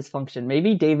talked about dysfunction.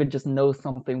 Maybe David just knows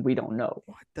something we don't know.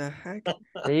 What the heck?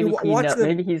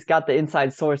 Maybe he's got the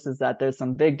inside sources that there's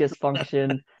some big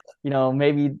dysfunction.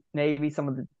 Maybe some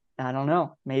of the, I don't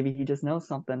know. Maybe he just knows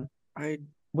something.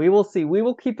 We will see. We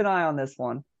will keep an eye on this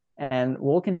one, and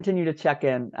we'll continue to check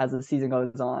in as the season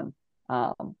goes on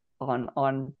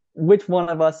which one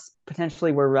of us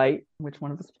potentially were right, which one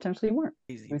of us potentially weren't.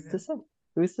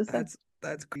 Who's to say?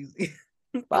 That's crazy.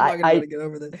 I'm not gonna get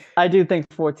over this. I do think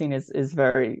 14 is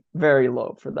very, very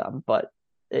low for them, but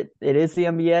it is the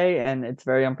NBA, and it's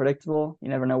very unpredictable. You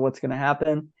never know what's going to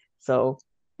happen. So,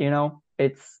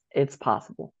 it's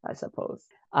possible, I suppose.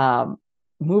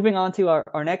 Moving on to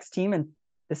our next team, and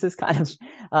this is kind of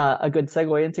a good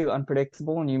segue into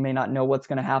unpredictable, and you may not know what's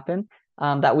going to happen,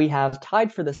 that we have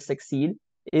tied for the 6th seed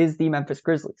is the Memphis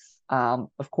Grizzlies.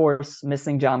 Of course,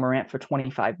 missing Ja Morant for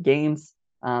 25 games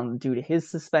due to his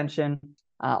suspension.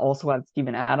 Also have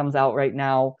Steven Adams out right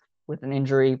now with an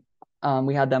injury.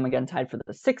 We had them again tied for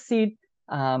the 6th seed.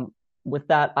 With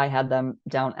that, I had them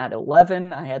down at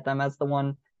 11. I had them as the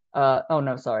one. I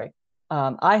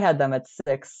had them at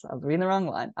 6. I was reading the wrong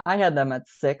line. I had them at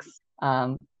 6.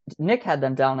 Nick had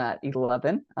them down at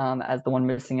 11 as the one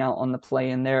missing out on the play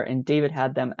in there, and David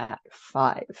had them at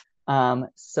 5.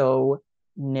 So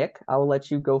Nick, I will let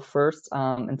you go first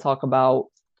and talk about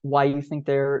why you think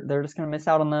they're just going to miss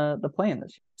out on the play in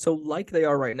this year. So like they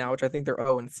are right now, which I think they're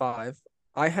 0-5.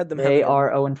 I had them. They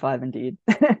are 0-5 indeed.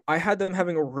 I had them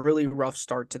having a really rough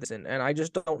start to this, and I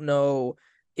just don't know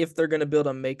if they're going to be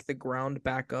able to make the ground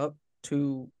back up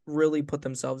to really put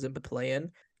themselves into play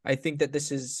in. I think that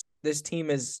this team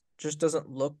just doesn't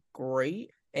look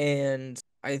great, and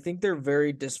I think they're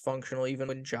very dysfunctional even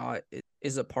when Ja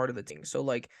is a part of the team. So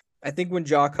like, I think when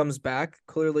Ja comes back,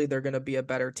 clearly they're going to be a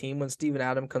better team. When Steven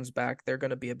Adams comes back, they're going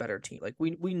to be a better team. Like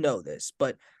we know this,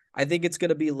 but I think it's going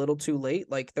to be a little too late.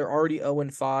 Like they're already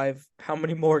 0-5. How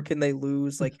many more can they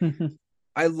lose? Like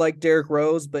I like Derrick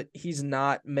Rose, but he's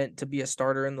not meant to be a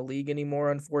starter in the league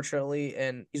anymore, unfortunately.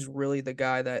 And he's really the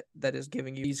guy that is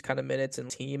giving you these kind of minutes and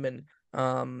team. And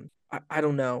I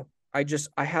don't know. I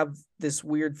have this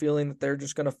weird feeling that they're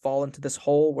just gonna fall into this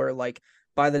hole where like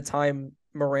by the time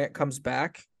Morant comes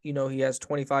back, he has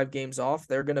 25 games off.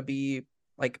 They're gonna be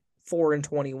like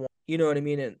 4-21. You know what I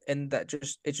mean? And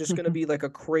it's just gonna be like a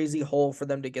crazy hole for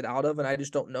them to get out of. And I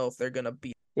just don't know if they're gonna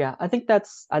be. Yeah, I think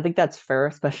that's fair,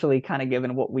 especially kind of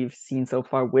given what we've seen so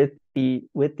far with the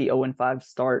 0-5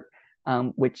 start,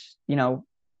 which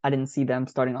I didn't see them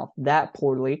starting off that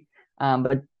poorly.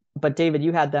 But David,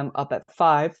 you had them up at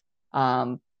 5.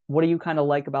 What do you kind of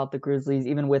like about the Grizzlies,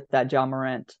 even with that Ja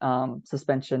Morant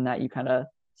suspension, that you kind of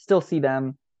still see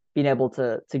them being able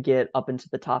to get up into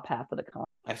the top half of the conference?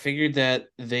 I figured that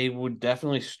they would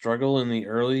definitely struggle in the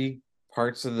early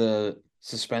parts of the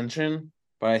suspension,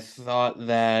 but I thought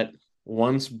that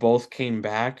once both came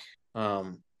back,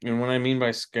 and what I mean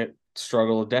by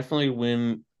struggle, definitely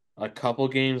win a couple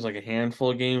games, like a handful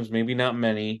of games, maybe not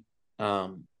many,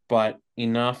 but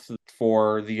enough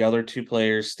for the other two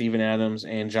players, Steven Adams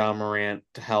and Ja Morant,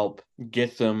 to help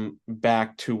get them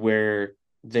back to where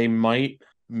they might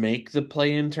make the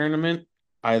play-in tournament,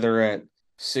 either at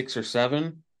 6 or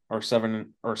 7, or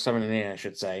 7 and 8, I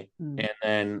should say. And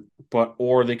then,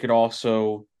 or they could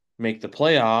also make the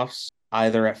playoffs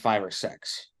either at 5 or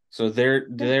 6. So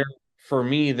they're for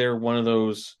me, they're one of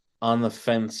those on the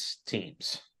fence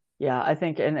teams. Yeah, I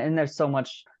think, and there's so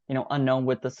much, unknown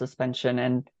with the suspension.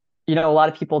 And, a lot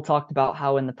of people talked about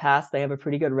how in the past they have a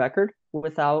pretty good record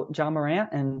without Ja Morant.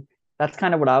 And that's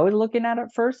kind of what I was looking at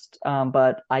first.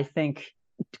 But I think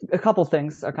a couple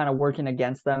things are kind of working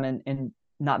against them in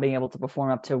not being able to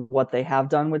perform up to what they have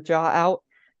done with Ja out.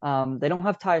 They don't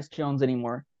have Tyus Jones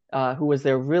anymore, who was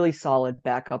their really solid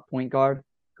backup point guard,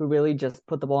 who really just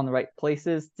put the ball in the right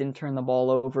places, didn't turn the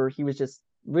ball over. He was just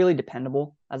really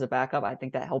dependable as a backup. I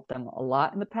think that helped them a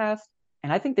lot in the past.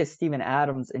 And I think this Steven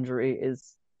Adams injury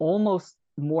is almost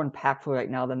more impactful right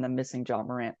now than them missing Ja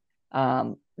Morant.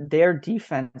 Their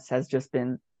defense has just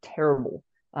been terrible,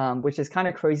 which is kind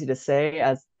of crazy to say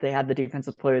as they had the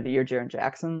defensive player of the year, Jaren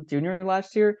Jackson Jr.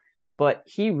 last year. But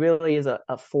he really is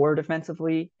a 4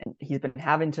 defensively, and he's been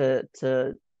having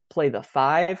to play the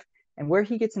 5. And where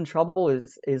he gets in trouble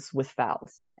is with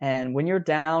fouls. And when you're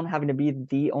down, having to be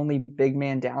the only big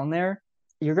man down there,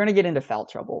 you're going to get into foul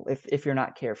trouble if you're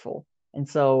not careful. And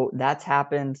so that's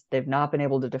happened. They've not been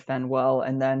able to defend well.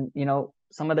 And then,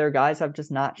 some of their guys have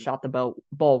just not shot the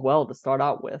ball well to start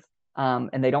out with.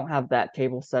 And they don't have that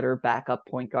table setter backup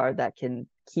point guard that can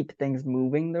keep things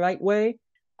moving the right way.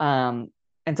 And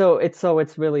so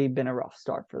it's really been a rough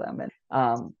start for them.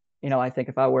 And I think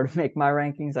if I were to make my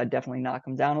rankings, I'd definitely knock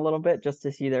them down a little bit just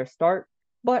to see their start.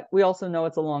 But we also know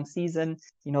it's a long season.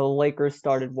 The Lakers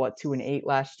started 2-8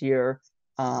 last year,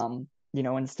 and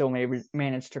still maybe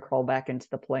managed to crawl back into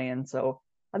the play-in. So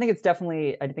I think it's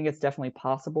definitely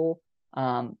possible.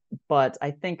 But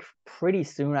I think pretty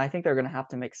soon, I think they're going to have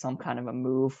to make some kind of a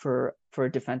move for a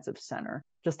defensive center,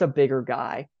 just a bigger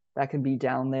guy that can be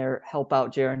down there, help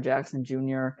out Jaren Jackson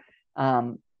Jr.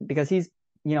 Because he's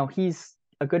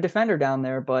a good defender down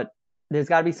there, but there's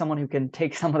got to be someone who can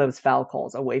take some of those foul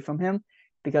calls away from him,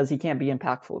 because he can't be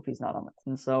impactful if he's not on it.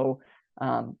 And so,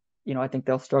 I think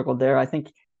they'll struggle there. I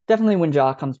think definitely when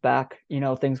Ja comes back,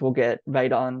 things will get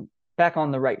back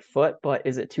on the right foot. But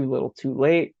is it too little, too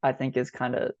late? I think is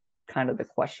kind of the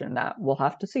question that we'll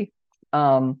have to see.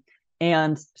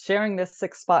 And sharing this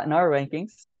 6th spot in our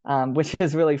rankings, which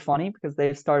is really funny because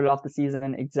they've started off the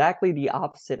season exactly the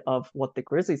opposite of what the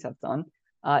Grizzlies have done,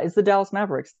 is the Dallas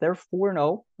Mavericks. They're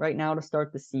 4-0 right now to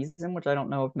start the season, which I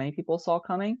don't know if many people saw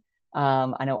coming.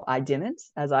 I know I didn't,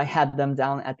 as I had them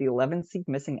down at the 11th seed,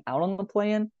 missing out on the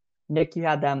play-in. Nick, you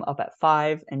had them up at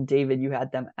 5, and David, you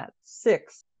had them at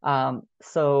 6.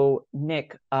 So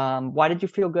Nick, why did you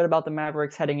feel good about the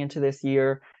Mavericks heading into this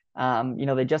year?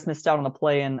 They just missed out on the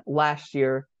play-in last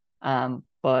year.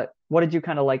 But what did you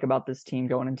kind of like about this team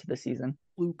going into the season?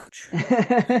 Luke.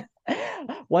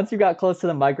 Once you got close to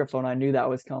the microphone, I knew that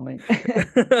was coming.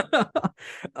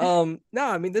 No,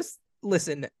 I mean, this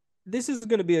is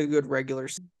going to be a good regular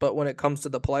season, but when it comes to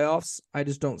the playoffs, I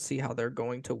just don't see how they're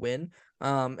going to win.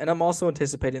 And I'm also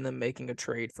anticipating them making a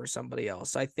trade for somebody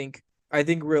else. I think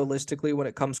realistically, when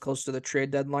it comes close to the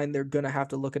trade deadline, they're going to have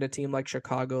to look at a team like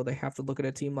Chicago. They have to look at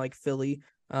a team like Philly.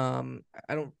 I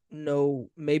don't know,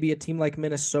 maybe a team like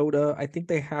Minnesota. I think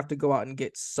they have to go out and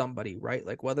get somebody, right?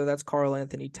 Like whether that's Karl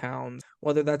Anthony Towns,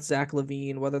 whether that's Zach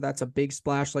LaVine, whether that's a big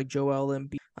splash like Joel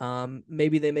Embiid.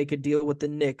 Maybe they make a deal with the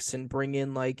Knicks and bring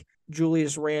in like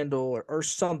Julius Randle or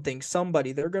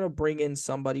somebody. They're going to bring in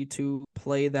somebody to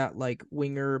play that like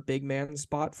winger big man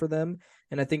spot for them.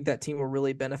 And I think that team will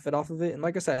really benefit off of it. And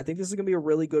like I said, I think this is going to be a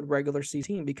really good regular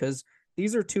season team because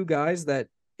these are two guys that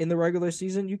in the regular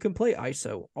season you can play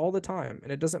ISO all the time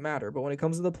and it doesn't matter. But when it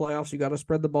comes to the playoffs, you got to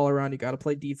spread the ball around, you got to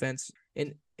play defense.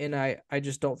 And I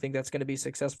just don't think that's going to be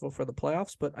successful for the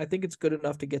playoffs, but I think it's good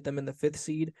enough to get them in the 5th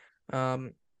seed.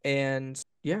 And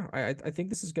yeah, I think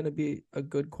this is going to be a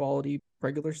good quality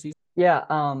regular season. Yeah,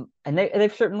 and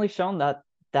they've certainly shown that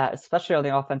especially on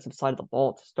the offensive side of the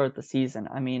ball to start the season.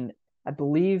 I mean, I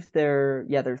believe they're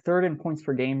 3rd in points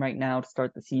per game right now to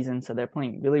start the season, so they're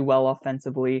playing really well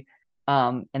offensively.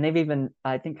 And they've even,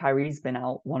 I think Kyrie's been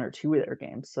out 1 or 2 of their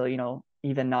games, so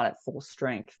even not at full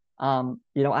strength. I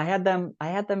had them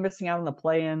missing out on the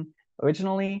play-in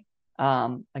originally.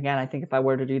 Again, I think if I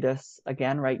were to do this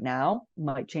again right now,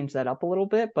 might change that up a little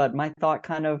bit. But my thought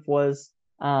kind of was,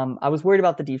 I was worried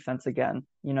about the defense again.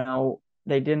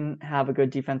 They didn't have a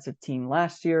good defensive team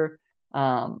last year.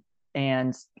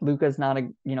 And Luka's not a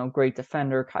great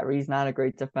defender. Kyrie's not a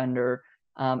great defender.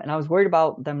 And I was worried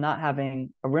about them not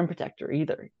having a rim protector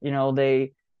either.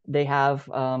 They have,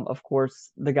 of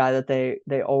course, the guy that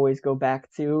they always go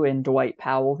back to in Dwight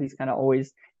Powell. He's kind of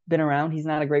always been around. He's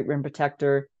not a great rim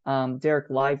protector. Derek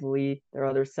Lively, their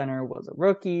other center, was a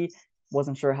rookie.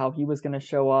 Wasn't sure how he was going to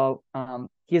show up.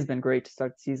 He has been great to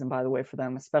start the season, by the way, for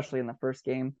them, especially in the first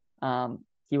game.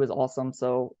 He was awesome,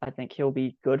 so I think he'll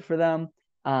be good for them.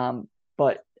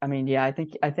 But I mean, yeah, I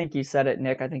think you said it,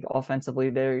 Nick. I think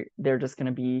offensively they're just going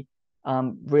to be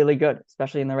really good,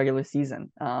 especially in the regular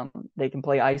season. They can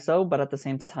play ISO, but at the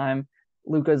same time,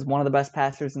 Luka's one of the best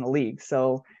passers in the league.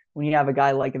 So when you have a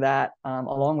guy like that,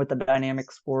 along with the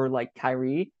dynamic scorer like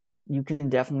Kyrie, you can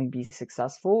definitely be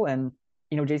successful. And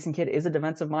Jason Kidd is a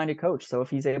defensive-minded coach, so if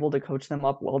he's able to coach them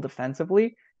up well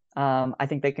defensively, I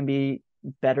think they can be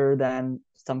better than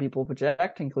some people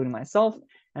project, including myself.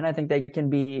 And I think they can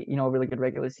be, a really good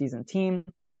regular season team.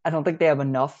 I don't think they have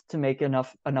enough to make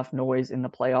enough noise in the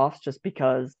playoffs, just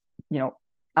because,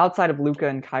 outside of Luka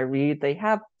and Kyrie, they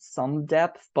have some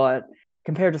depth, but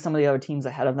compared to some of the other teams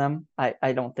ahead of them,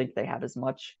 I don't think they have as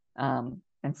much. And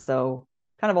so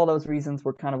kind of all those reasons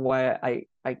were kind of why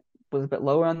I was a bit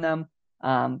lower on them.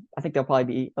 I think they'll probably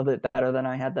be a bit better than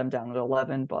I had them down at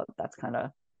 11, but that's kind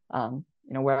of,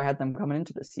 where I had them coming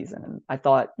into this season. And I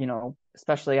thought,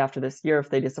 especially after this year, if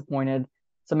they disappointed,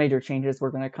 some major changes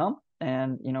were going to come.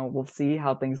 And, we'll see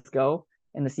how things go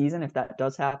in the season if that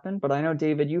does happen. But I know,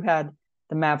 David, you had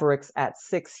the Mavericks at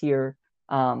 6 here.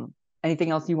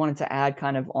 Anything else you wanted to add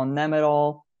kind of on them at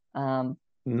all?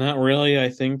 Not really. I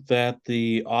think that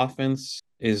the offense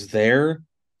is there.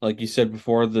 Like you said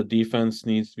before, the defense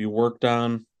needs to be worked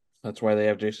on. That's why they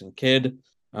have Jason Kidd.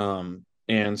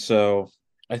 And so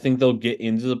I think they'll get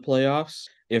into the playoffs,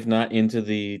 if not into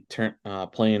the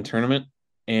play-in tournament.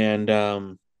 And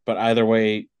but either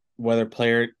way, whether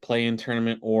play-in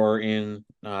tournament or in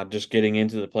just getting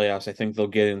into the playoffs, I think they'll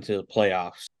get into the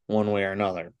playoffs one way or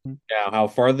another. Now, how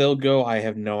far they'll go, I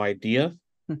have no idea.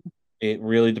 It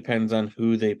really depends on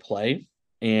who they play.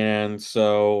 And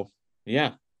so,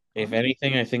 yeah, if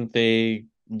anything, I think they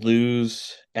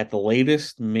lose at the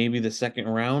latest, maybe the second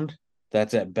round.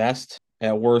 That's at best.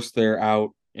 At worst, they're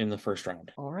out in the first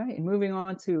round. All right. And moving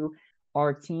on to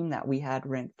our team that we had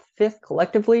ranked 5th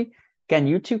collectively. Again,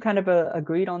 you two kind of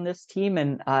agreed on this team,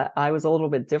 and I was a little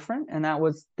bit different, and that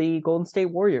was the Golden State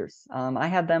Warriors. I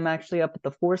had them actually up at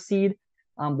the 4 seed,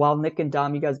 while Nick and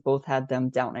Dom, you guys both had them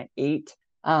down at 8.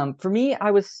 For me,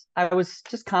 I was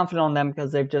just confident on them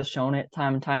because they've just shown it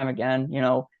time and time again.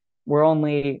 We're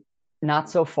only not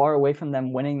so far away from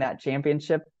them winning that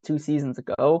championship 2 seasons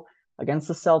ago against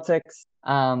the Celtics.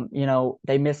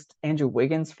 They missed Andrew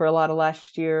Wiggins for a lot of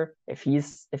last year. If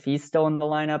he's still in the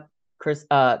lineup,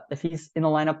 if he's in the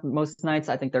lineup most nights,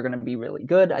 I think they're going to be really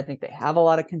good. I think they have a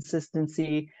lot of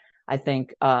consistency. I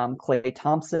think Klay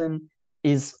Thompson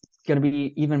is going to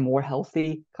be even more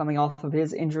healthy coming off of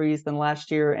his injuries than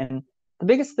last year. And the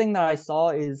biggest thing that I saw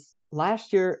is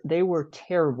last year they were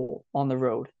terrible on the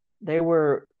road.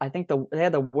 I think they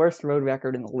had the worst road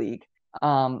record in the league.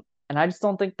 And I just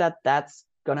don't think that that's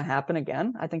going to happen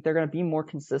again. I think they're going to be more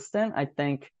consistent. I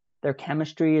think their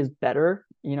chemistry is better,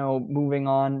 moving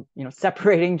on,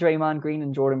 separating Draymond Green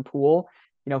and Jordan Poole,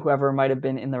 whoever might have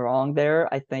been in the wrong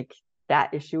there. I think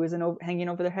that issue isn't hanging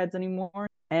over their heads anymore.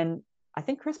 And I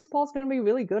think Chris Paul's going to be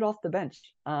really good off the bench.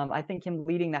 I think him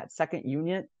leading that second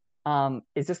unit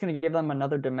is just going to give them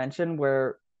another dimension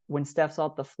where when Steph's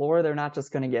off the floor, they're not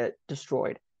just going to get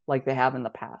destroyed like they have in the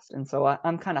past. And so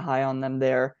I'm kind of high on them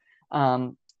there.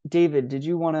 David, did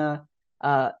you want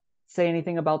to say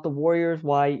anything about the Warriors?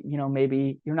 Why,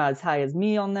 maybe you're not as high as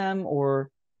me on them, or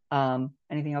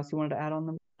Anything else you wanted to add on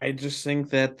them? I just think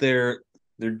that they're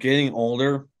getting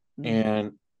older,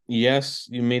 and yes,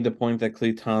 you made the point that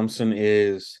Klay Thompson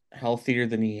is healthier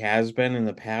than he has been in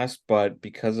the past, but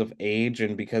because of age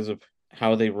and because of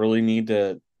how they really need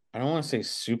to, I don't want to say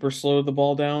super slow the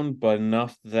ball down, but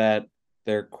enough that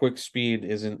their quick speed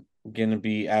isn't going to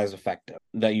be as effective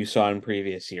that you saw in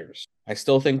previous years. I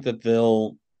still think that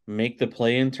they'll make the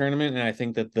play-in tournament, and I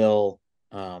think that they'll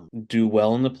do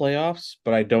well in the playoffs,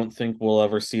 but I don't think we'll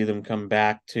ever see them come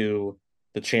back to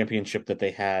the championship that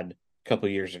they had a couple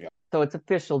years ago. So it's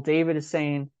official. David is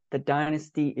saying the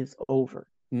dynasty is over.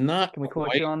 Not Can we quote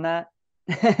quite. you on that?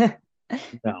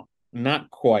 No, not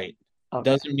quite. Okay.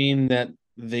 Doesn't mean that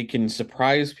they can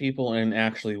surprise people and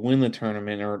actually win the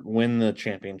tournament or win the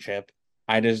championship.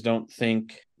 I just don't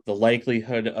think the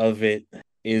likelihood of it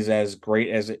is as great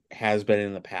as it has been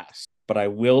in the past. But I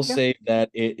will Yeah. say that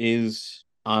it is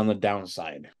on the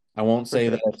downside. I won't For say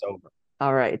sure. that it's over.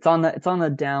 All right, it's on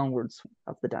the downward swing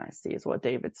of the dynasty, is what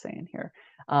David's saying here.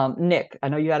 Nick, I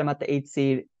know you had him at the 8th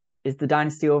seed. Is the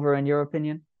dynasty over in your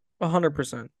opinion?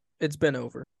 100%. It's been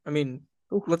over. I mean,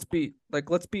 Oof. let's be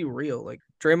real. Like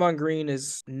Draymond Green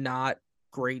is not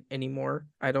great anymore.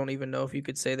 I don't even know if you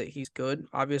could say that he's good.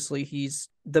 Obviously, he's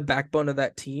the backbone of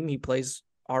that team. He plays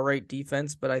all right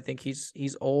defense, but I think he's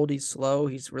old, he's slow,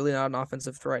 he's really not an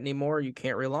offensive threat anymore. You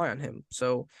can't rely on him.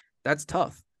 So that's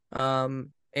tough.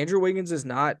 Andrew Wiggins is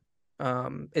not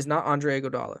Andre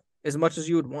Iguodala. As much as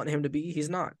you would want him to be, he's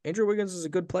not. Andrew Wiggins is a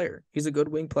good player. He's a good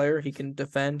wing player. He can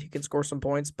defend, he can score some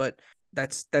points, but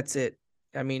that's it.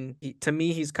 I mean, to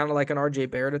me, he's kind of like an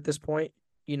RJ Barrett at this point.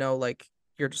 You know, like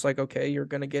you're just like, okay, you're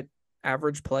gonna get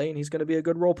average play, and he's gonna be a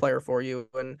good role player for you.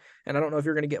 And I don't know if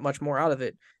you're gonna get much more out of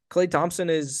it. Klay Thompson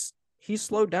he's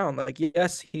slowed down. Like,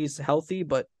 yes, he's healthy,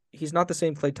 but he's not the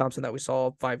same Klay Thompson that we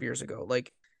saw 5 years ago.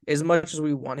 Like, as much as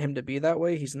we want him to be that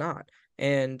way, he's not.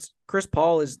 And Chris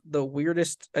Paul is the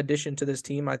weirdest addition to this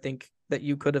team, I think, that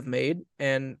you could have made.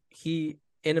 And he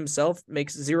in himself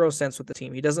makes zero sense with the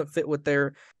team. He doesn't fit with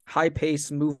their high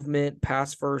pace movement,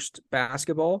 pass first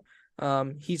basketball.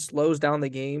 He slows down the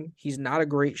game. He's not a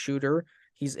great shooter.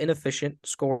 He's inefficient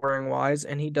scoring wise,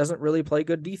 and he doesn't really play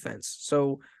good defense.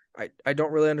 So I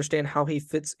don't really understand how he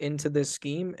fits into this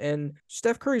scheme. And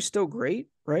Steph Curry's still great,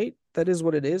 right? That is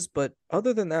what it is. But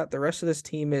other than that, the rest of this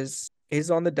team is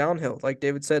on the downhill, like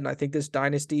David said. And I think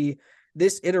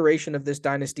this iteration of this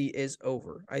dynasty is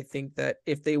over. I think that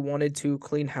if they wanted to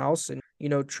clean house and,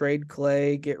 trade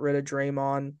Klay, get rid of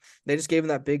Draymond, they just gave him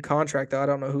that big contract, though I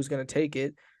don't know who's going to take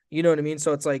it. You know what I mean?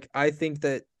 So it's like, I think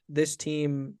that this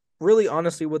team really,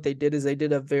 honestly, what they did is they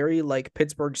did a very like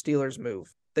Pittsburgh Steelers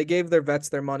move. They gave their vets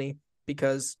their money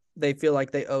because they feel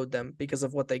like they owed them because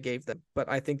of what they gave them. But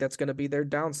I think that's going to be their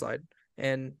downside.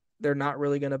 And they're not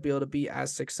really going to be able to be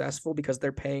as successful because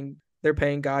they're paying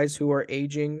guys who are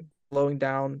aging, slowing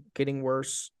down, getting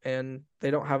worse, and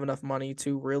they don't have enough money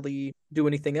to really do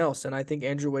anything else. And I think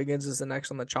Andrew Wiggins is the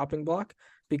next on the chopping block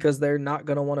because they're not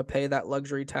going to want to pay that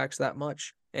luxury tax that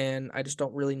much. And I just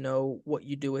don't really know what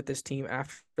you do with this team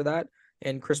after that.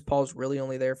 And Chris Paul's really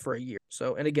only there for a year.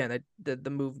 So, and again, the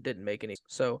move didn't make any.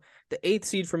 So the 8th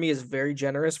seed for me is very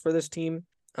generous for this team.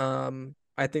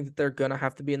 I think that they're going to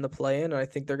have to be in the play-in, and I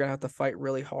think they're going to have to fight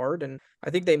really hard. And I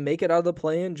think they make it out of the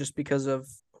play-in just because of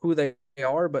who they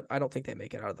are, but I don't think they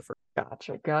make it out of the first.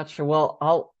 Gotcha. Well,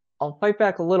 I'll fight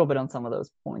back a little bit on some of those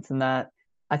points in that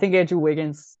I think Andrew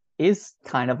Wiggins is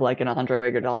kind of like an Andre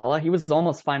Iguodala. He was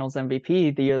almost Finals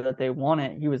MVP the year that they won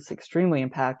it. He was extremely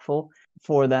impactful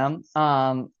for them.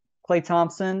 Klay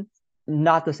Thompson,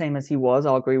 not the same as he was.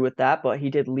 I'll agree with that, but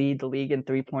he did lead the league in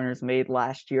 3-pointers made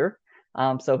last year.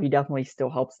 So he definitely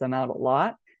still helps them out a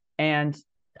lot. And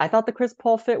I thought the Chris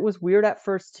Paul fit was weird at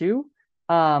first too.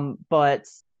 But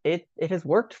it has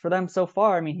worked for them so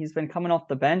far. I mean, he's been coming off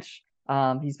the bench.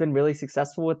 He's been really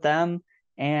successful with them,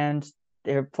 and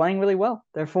they're playing really well.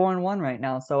 They're 4-1 right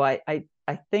now. So I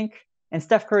think, and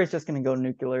Steph Curry is just going to go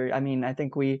nuclear. I mean, I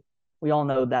think we all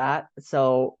know that.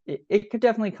 So it could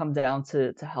definitely come down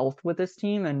to health with this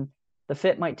team, and the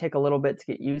fit might take a little bit to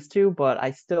get used to, but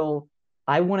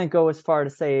I wouldn't go as far to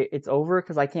say it's over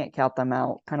because I can't count them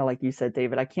out. Kind of like you said,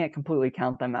 David, I can't completely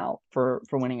count them out for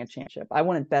winning a championship. I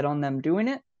wouldn't bet on them doing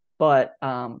it, but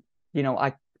I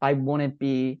wouldn't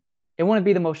be. It wouldn't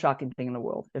be the most shocking thing in the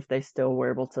world if they still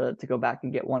were able to go back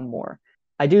and get one more.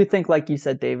 I do think, like you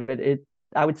said, David,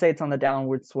 I would say it's on the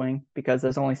downward swing because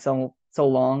there's only so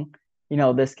long,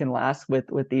 this can last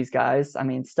with these guys. I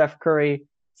mean, Steph Curry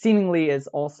seemingly is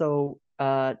also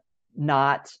not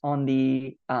on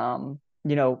the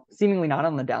seemingly not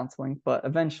on the downswing, but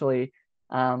eventually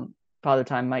Father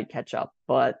Time might catch up.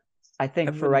 But I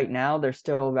think for right now, they're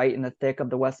still right in the thick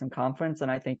of the Western Conference, and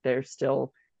I think they're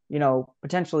still,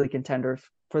 potentially contenders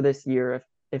for this year,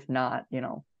 if not,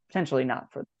 potentially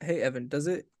not for. Hey Evan, does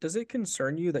it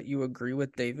concern you that you agree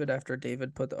with David after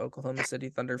David put the Oklahoma City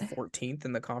Thunder 14th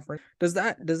in the conference? Does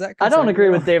that I don't concern agree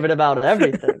you with David about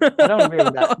everything. I don't agree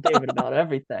with David about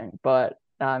everything, but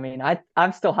I mean,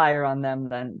 I'm still higher on them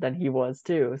than he was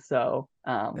too. So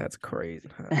that's crazy.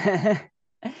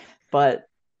 But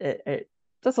it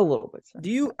just a little bit. Do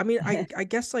you? I mean, I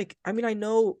guess I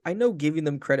know giving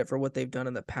them credit for what they've done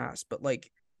in the past,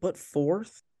 but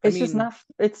fourth. It's just not.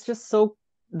 It's just so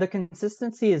the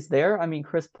consistency is there. I mean,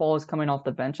 Chris Paul is coming off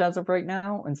the bench as of right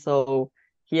now, and so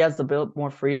he has a bit more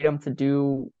freedom to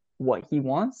do what he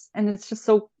wants, and it's just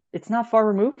so it's not far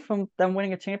removed from them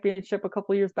winning a championship a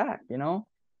couple of years back.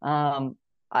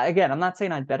 Again, I'm not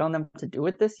saying I'd bet on them to do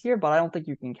it this year, but I don't think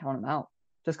you can count them out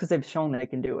just because they've shown they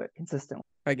can do it consistently.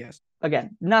 I guess.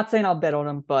 Again, not saying I'll bet on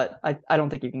them, but I don't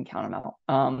think you can count them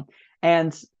out.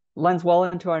 And lends well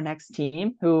into our next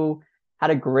team, who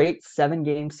had a great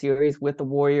 7-game series with the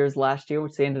Warriors last year,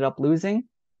 which they ended up losing.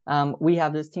 We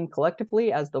have this team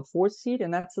collectively as the 4th seed,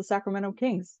 and that's the Sacramento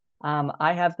Kings.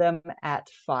 I have them at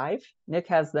 5. Nick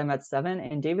has them at 7,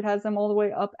 and David has them all the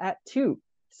way up at 2.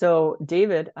 So,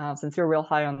 David, since you're real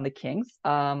high on the Kings,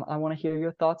 I want to hear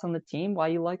your thoughts on the team, why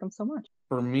you like them so much.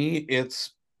 For me,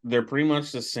 they're pretty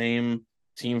much the same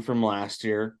team from last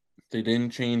year. They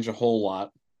didn't change a whole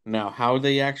lot. Now, how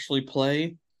they actually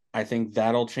play, I think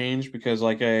that'll change because,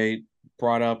 like I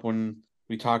brought up when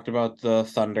we talked about the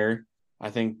Thunder,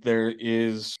 I think there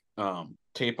is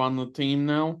tape on the team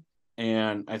now,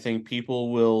 and I think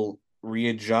people will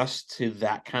readjust to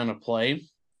that kind of play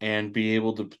and be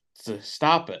able to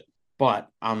stop it. But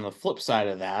on the flip side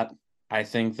of that, I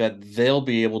think that they'll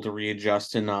be able to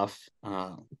readjust enough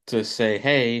to say,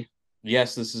 hey,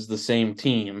 yes, this is the same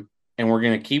team, and we're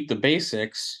going to keep the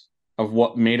basics of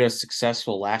what made us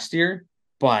successful last year,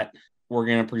 but we're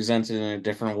going to present it in a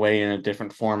different way, in a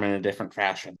different form, in a different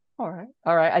fashion. All right.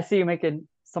 I see you making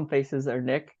some faces there,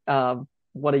 Nick.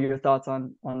 What are your thoughts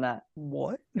on that?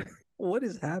 What? What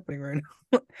is happening right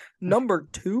now? Number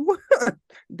 2?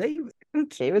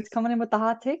 David's coming in with the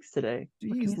hot takes today.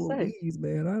 Jeez Louise,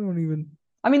 man. I don't even.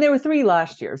 I mean, they were 3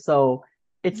 last year, so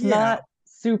it's not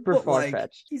super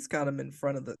far-fetched. He's got him in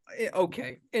front of the.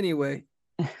 Okay. Anyway,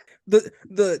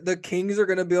 the Kings are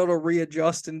going to be able to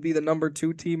readjust and be the number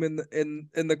 2 team in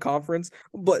the conference,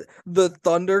 but the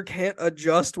Thunder can't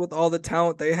adjust with all the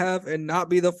talent they have and not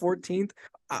be the 14th.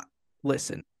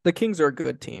 Listen, the Kings are a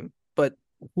good team, but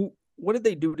what did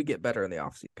they do to get better in the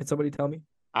offseason? Can somebody tell me?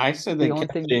 I said they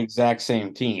kept the exact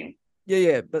same team.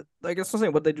 Yeah, but I guess I'm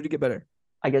saying what they do to get better.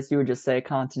 I guess you would just say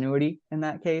continuity in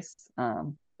that case.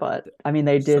 But I mean,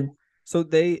 they did. So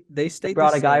they stayed.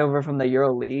 Brought a guy over from the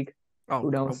Euro League. Oh,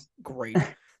 who knows? Great.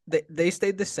 They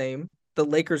stayed the same. The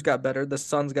Lakers got better. The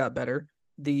Suns got better.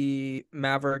 The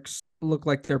Mavericks look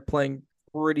like they're playing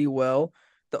pretty well.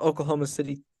 The Oklahoma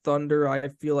City Thunder, I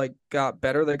feel like, got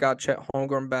better. They got Chet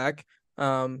Holmgren back.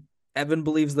 Evan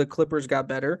believes the Clippers got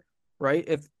better, right?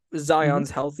 If Zion's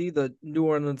healthy, the New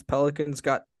Orleans Pelicans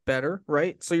got better,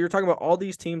 right? So you're talking about all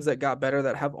these teams that got better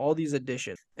that have all these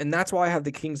additions. And that's why I have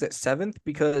the Kings at 7th,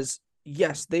 because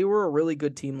yes, they were a really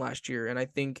good team last year. And I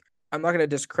think I'm not going to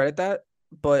discredit that,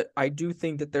 but I do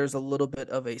think that there's a little bit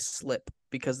of a slip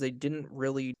because they didn't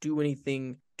really do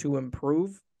anything to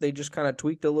improve. They just kind of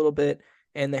tweaked a little bit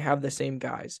and they have the same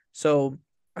guys. So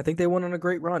I think they went on a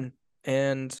great run.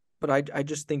 But I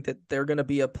just think that they're going to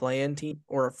be a play-in team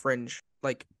or a fringe,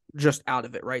 like just out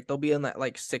of it, right? They'll be in that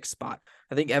like 6th spot.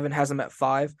 I think Evan has them at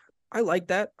 5. I like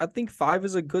that. I think 5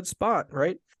 is a good spot,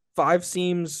 right? 5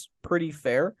 seems pretty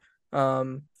fair.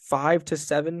 5 to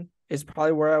 7 is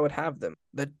probably where I would have them.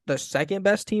 The second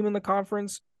best team in the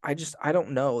conference, I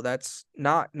don't know. That's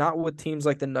not with teams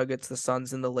like the Nuggets, the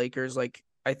Suns, and the Lakers. Like,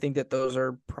 I think that those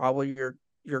are probably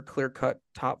your clear-cut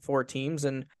top 4 teams,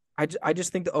 and I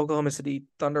just think the Oklahoma City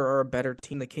Thunder are a better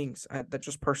team than the Kings. That's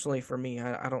just personally for me.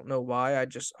 I don't know why.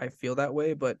 I feel that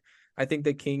way, but I think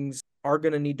the Kings are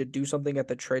going to need to do something at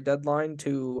the trade deadline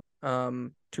to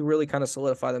really kind of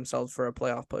solidify themselves for a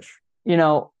playoff push.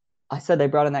 I said they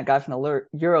brought in that guy from the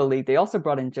Euro League. They also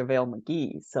brought in JaVale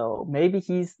McGee, so maybe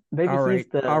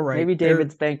maybe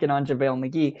David's banking on JaVale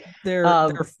McGee. They're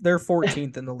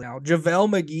 14th in the league now.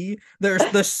 JaVale McGee, there's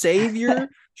the savior,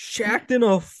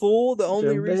 Shaqtin' a fool. The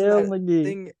only reason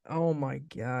thing. Oh my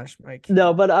gosh, Mike.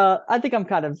 No, but I think I'm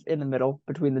kind of in the middle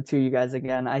between the two you guys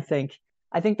again. I think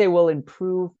they will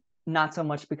improve, not so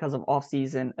much because of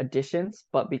offseason additions,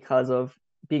 but because of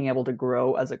being able to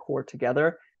grow as a core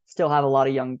together. Still have a lot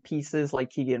of young pieces like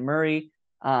Keegan Murray.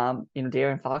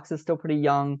 De'Aaron Fox is still pretty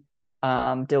young.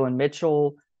 Davion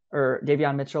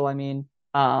Mitchell, I mean.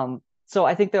 So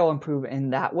I think they'll improve in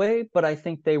that way, but I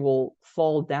think they will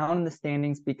fall down in the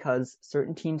standings because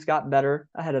certain teams got better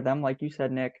ahead of them, like you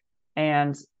said, Nick.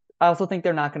 And I also think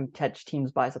they're not going to catch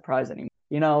teams by surprise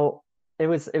anymore. It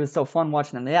was so fun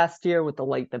watching them last year with the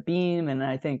light the beam, and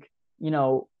I think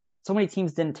so many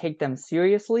teams didn't take them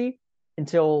seriously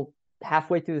until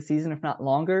halfway through the season, if not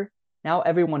longer. Now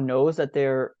everyone knows that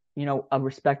they're a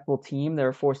respectable team. They're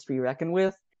a force to be reckoned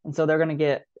with, and so they're going to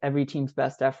get every team's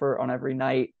best effort on every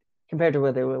night compared to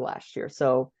where they were last year.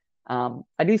 So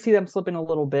I do see them slipping a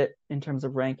little bit in terms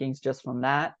of rankings just from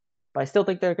that, but I still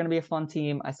think they're going to be a fun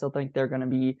team. I still think they're going to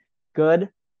be good.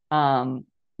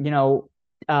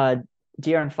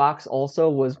 De'Aaron Fox also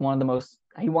was one of the most.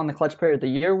 He won the Clutch Player of the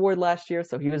Year award last year,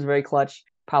 so he was very clutch.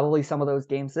 Probably some of those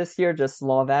games this year, just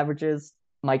law of averages,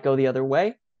 might go the other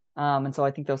way. And so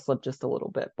I think they'll slip just a little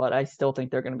bit, but I still think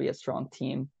they're going to be a strong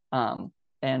team.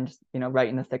 And right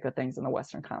in the thick of things in the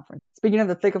Western Conference. Speaking of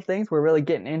the thick of things, we're really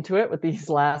getting into it with these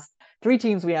last three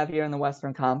teams we have here in the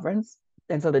Western Conference.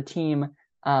 And so the team,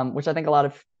 which I think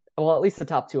at least the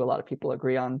top two, a lot of people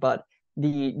agree on, but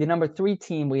the number 3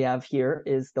 team we have here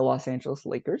is the Los Angeles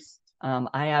Lakers.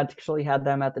 I actually had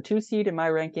them at the 2 seed in my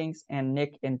rankings, and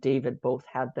Nick and David both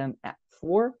had them at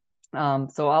 4.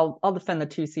 So I'll defend the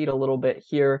 2 seed a little bit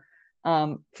here.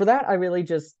 For that,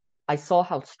 I saw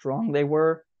how strong they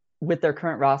were with their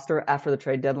current roster after the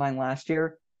trade deadline last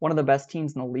year. One of the best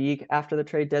teams in the league after the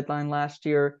trade deadline last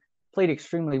year. Played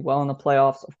extremely well in the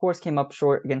playoffs. Of course, came up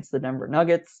short against the Denver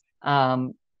Nuggets.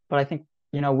 But I think,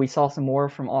 we saw some more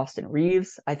from Austin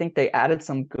Reeves. I think they added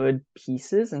some good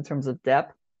pieces in terms of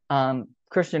depth.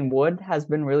 Christian Wood has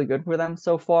been really good for them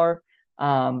so far.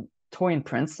 Taurean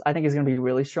Prince, I think, is going to be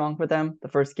really strong for them. The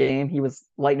first game, he was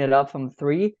lighting it up from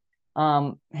 3.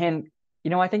 And,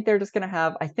 I think they're just going to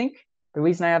have, the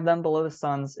reason I have them below the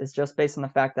Suns is just based on the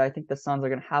fact that I think the Suns are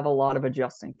going to have a lot of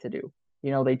adjusting to do.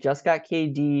 They just got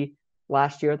KD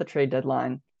last year at the trade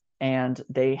deadline, and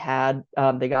they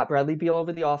got Bradley Beal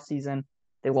over the offseason.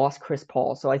 They lost Chris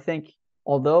Paul. So I think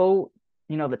although,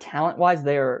 the talent-wise,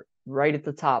 they're right at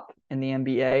the top in the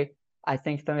NBA, I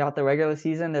think throughout the regular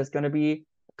season, there's going to be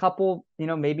a couple,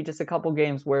 maybe just a couple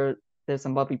games where there's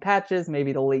some bumpy patches.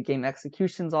 Maybe the late game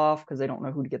execution's off because they don't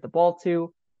know who to get the ball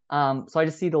to. So I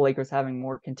just see the Lakers having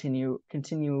more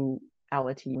continuality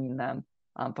in them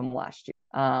from last year.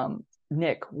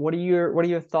 Nick, what are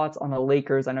your thoughts on the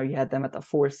Lakers? I know you had them at the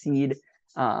 4 seed,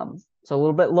 so a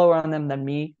little bit lower on them than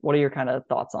me. What are your kind of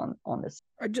thoughts on this?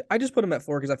 I just put them at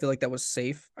 4 because I feel like that was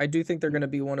safe. I do think they're going to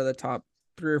be one of the top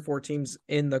 3 or 4 teams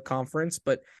in the conference,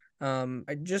 but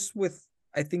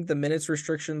I think the minutes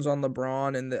restrictions on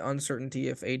LeBron and the uncertainty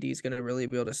if AD is going to really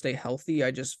be able to stay healthy,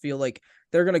 I just feel like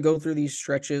they're going to go through these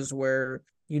stretches where,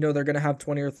 they're going to have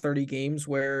 20 or 30 games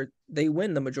where they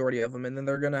win the majority of them. And then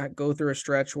they're going to go through a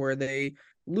stretch where they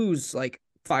lose like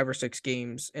 5 or 6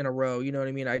 games in a row. You know what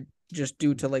I mean? Just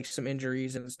due to like some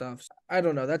injuries and stuff. I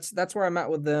don't know. That's where I'm at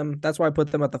with them. That's why I put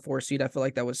them at the 4 seed. I feel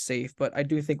like that was safe, but I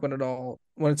do think when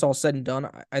it's all said and done,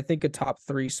 I think a top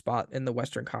 3 spot in the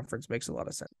Western Conference makes a lot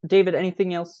of sense. David,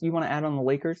 anything else you want to add on the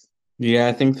Lakers? Yeah,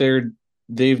 I think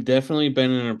they've definitely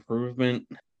been an improvement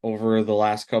over the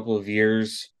last couple of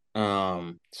years.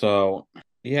 So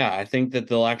yeah, I think that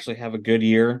they'll actually have a good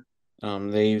year.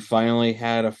 They finally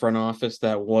had a front office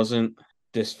that wasn't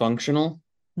dysfunctional.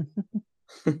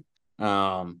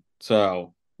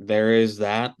 So there is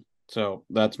that. So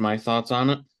that's my thoughts on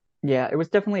it. Yeah, it was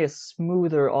definitely a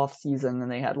smoother off season than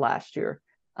they had last year.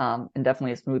 And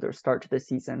definitely a smoother start to the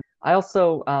season. I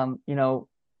also,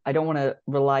 I don't want to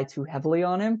rely too heavily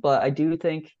on him, but I do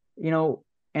think,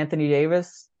 Anthony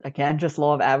Davis, again, just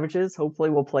law of averages, hopefully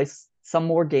will play some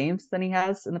more games than he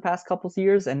has in the past couple of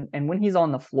years. And when he's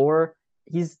on the floor,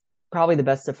 he's probably the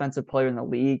best defensive player in the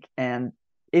league and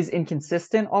is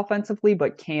inconsistent offensively,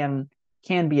 but can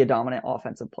be a dominant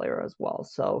offensive player as well.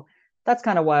 So that's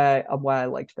kind of why I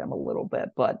liked them a little bit.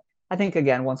 But I think,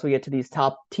 again, once we get to these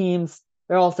top teams,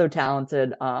 they're also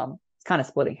talented. It's kind of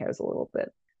splitting hairs a little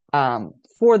bit.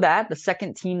 For that, the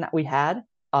second team that we had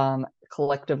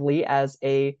collectively as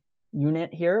a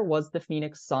unit here was the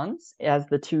Phoenix Suns as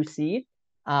the 2 seed.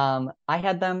 I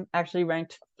had them actually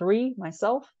ranked 3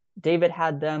 myself. David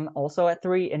had them also at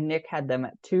 3, and Nick had them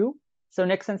at 2. So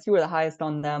Nick, since you were the highest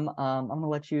on them, I'm gonna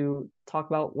let you talk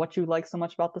about what you like so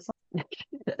much about the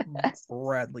Suns.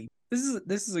 Bradley,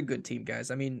 this is a good team, guys.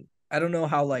 I mean, I don't know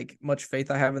how much faith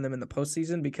I have in them in the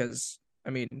postseason because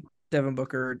Devin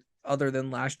Booker, other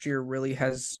than last year, really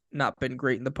has not been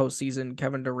great in the postseason.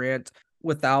 Kevin Durant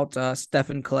without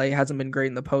Stephen Clay, hasn't been great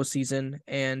in the postseason,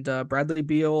 and Bradley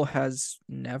Beal has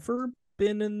never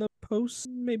been in the post,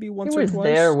 maybe He once or was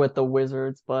there twice. with the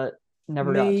Wizards, but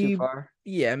never got too Maybe, far.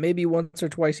 yeah, maybe once or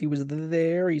twice he was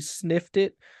there, he sniffed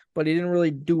it, but he didn't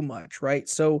really do much, right?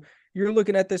 So you're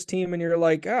looking at this team and you're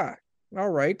like, all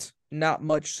right, not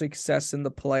much success in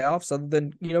the playoffs other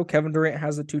than, Kevin Durant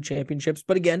has the 2 championships.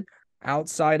 But again,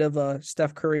 outside of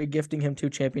Steph Curry gifting him 2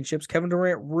 championships, Kevin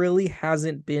Durant really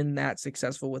hasn't been that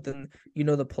successful within,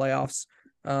 the playoffs.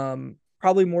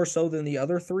 Probably more so than the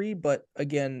other three, but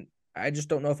again, I just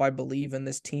don't know if I believe in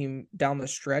this team down the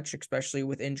stretch, especially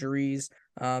with injuries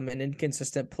and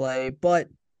inconsistent play. But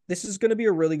this is going to be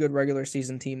a really good regular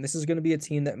season team. This is going to be a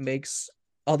team that makes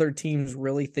other teams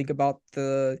really think about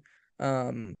the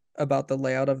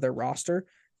layout of their roster.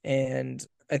 And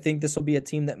I think this will be a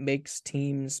team that makes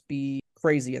teams be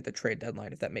crazy at the trade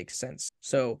deadline, if that makes sense.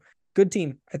 So good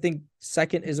team. I think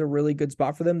second is a really good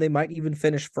spot for them. They might even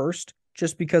finish first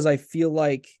just because I feel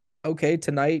like, okay,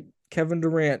 tonight, Kevin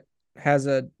Durant has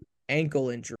a ankle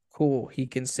injury. Cool, he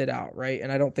can sit out, right? And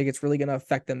I don't think it's really going to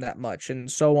affect them that much, and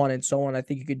so on and so on. I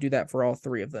think you could do that for all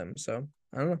three of them. So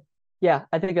I don't know. Yeah,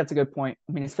 I think that's a good point.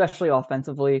 I mean, especially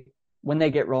offensively, when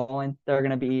they get rolling, they're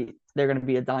gonna be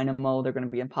a dynamo. They're gonna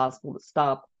be impossible to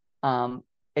stop.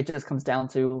 It just comes down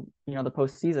to the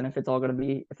postseason if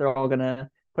they're all gonna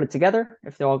put it together,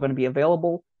 if they're all gonna be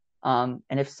available, and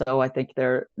if so, I think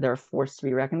they're a force to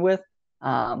be reckoned with.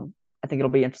 I think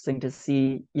it'll be interesting to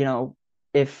see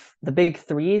if the big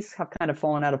threes have kind of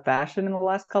fallen out of fashion in the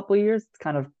last couple of years. It's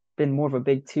kind of been more of a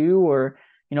big two or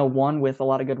one with a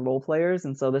lot of good role players.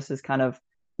 And so this is kind of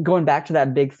going back to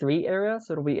that big three era.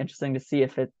 So it'll be interesting to see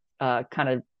if it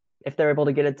if they're able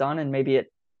to get it done and maybe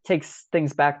it takes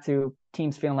things back to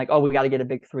teams feeling like, oh, we got to get a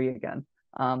big three again.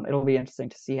 It'll be interesting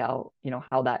to see how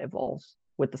that evolves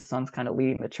with the Suns kind of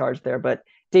leading the charge there. But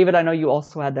David, I know you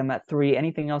also had them at 3.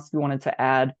 Anything else you wanted to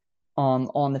add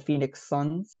on the Phoenix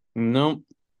Suns? Nope.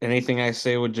 Anything I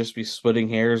say would just be splitting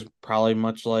hairs, probably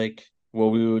much like what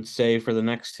we would say for the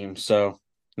next team. So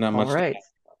not All much. right.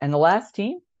 And the last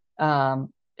team,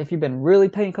 if you've been really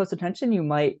paying close attention, you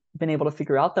might have been able to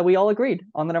figure out that we all agreed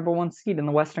on the number 1 seed in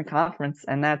the Western Conference,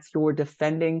 and that's your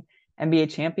defending NBA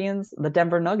champions, the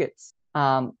Denver Nuggets.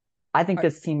 I think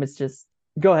this team is just.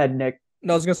 Go ahead, Nick.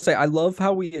 No, I was gonna say I love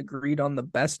how we agreed on the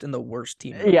best and the worst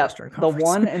team in the Yeah, Western the Conference.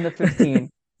 1 and the 15.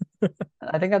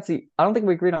 I think that's the. I don't think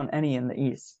we agreed on any in the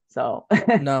East. So.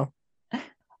 No.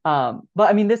 But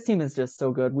I mean, this team is just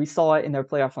so good. We saw it in their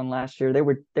playoff run last year. They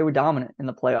were dominant in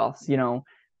the playoffs.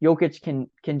 Jokic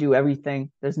can do everything.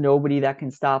 There's nobody that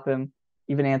can stop him.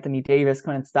 Even Anthony Davis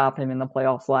couldn't stop him in the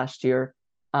playoffs last year.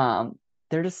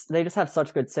 They just have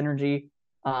such good synergy.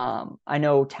 I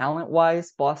know talent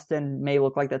wise, Boston may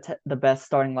look like the best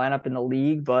starting lineup in the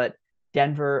league, but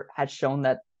Denver had shown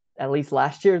that at least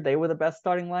last year they were the best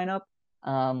starting lineup.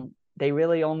 They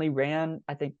really only ran,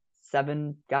 I think,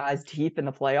 7 guys deep in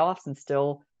the playoffs and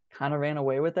still kind of ran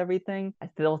away with everything. I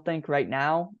still think right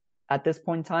now, at this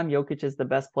point in time, Jokic is the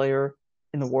best player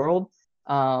in the world.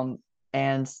 And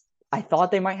I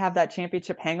thought they might have that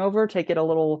championship hangover, take it a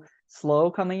little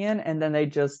slow coming in, and then they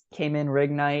just came in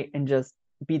rig night and just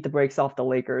beat the brakes off the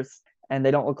Lakers. And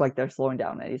they don't look like they're slowing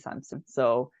down anytime soon.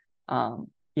 So,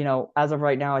 as of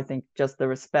right now, I think just the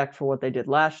respect for what they did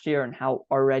last year and how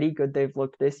already good they've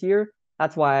looked this year,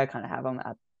 that's why I kind of have them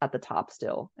at the top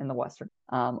still in the Western.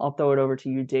 I'll throw it over to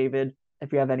you, David,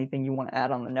 if you have anything you want to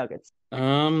add on the Nuggets.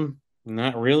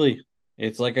 Not really.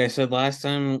 It's like I said last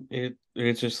time,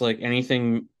 it's just like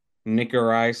anything Nick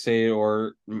or I say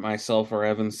or myself or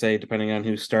Evan say, depending on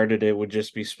who started it, would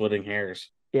just be splitting hairs.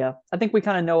 Yeah, I think we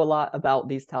kind of know a lot about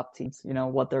these top teams,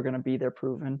 what they're going to be, they're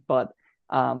proven, but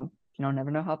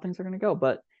never know how things are going to go.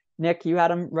 But Nick, you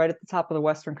had them right at the top of the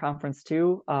Western Conference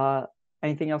too.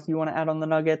 Anything else you want to add on the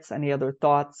Nuggets? Any other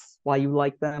thoughts why you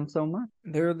like them so much?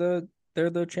 They're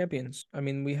the champions. I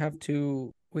mean, we have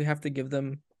to give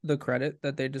them the credit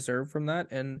that they deserve from that.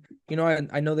 And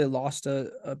I know they lost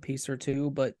a piece or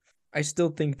two, but I still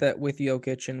think that with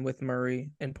Jokic and with Murray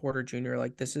and Porter Jr.,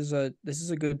 like this is a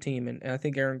good team, and I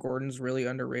think Aaron Gordon's really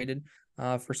underrated.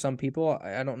 For some people,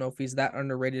 I don't know if he's that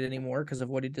underrated anymore because of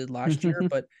what he did last year,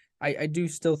 but I do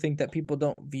still think that people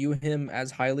don't view him as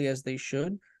highly as they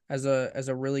should as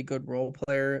a really good role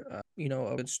player,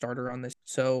 a good starter on this.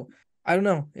 So I don't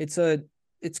know. It's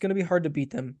going to be hard to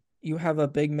beat them. You have a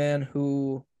big man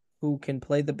who can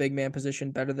play the big man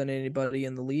position better than anybody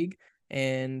in the league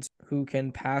and who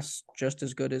can pass just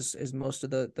as good as most of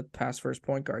the pass first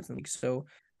point guards in the league. So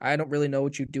I don't really know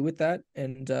what you do with that.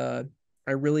 And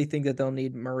I really think that they'll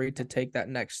need Murray to take that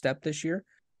next step this year.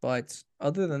 But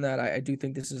other than that, I do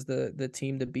think this is the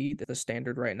team to beat, the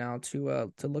standard right now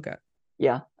to look at.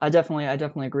 Yeah, I definitely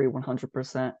agree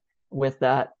 100% with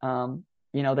that.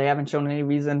 They haven't shown any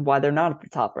reason why they're not at the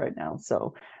top right now.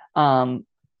 So, do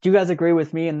you guys agree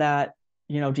with me in that,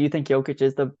 do you think Jokic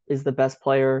is the best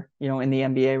player, in the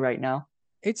NBA right now?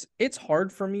 It's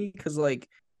hard for me because like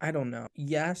I don't know.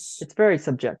 Yes, It's very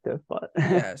subjective, but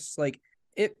yes. Like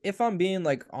if I'm being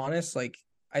like honest, like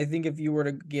I think if you were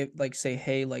to give like say,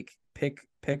 hey, like pick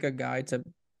a guy to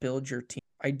build your team,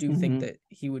 I do think Mhm. that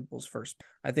he would was first.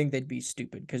 I think they'd be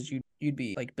stupid because you'd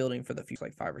be like building for the future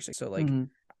like 5 or 6. So like Mhm.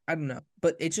 I don't know.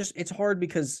 But it's hard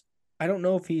because I don't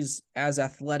know if he's as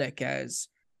athletic as,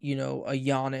 a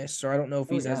Giannis, or I don't know if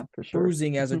Oh he's as yeah, for sure.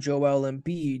 bruising as a Joel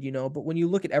Embiid, but when you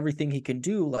look at everything he can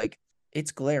do, like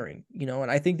it's glaring,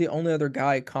 and I think the only other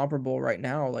guy comparable right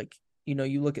now, like,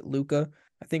 you look at Luka,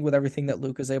 I think with everything that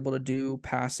Luka's able to do,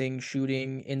 passing,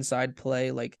 shooting, inside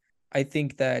play, like I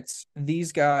think that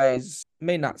these guys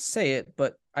may not say it,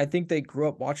 but I think they grew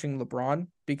up watching LeBron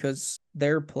because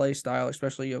their play style,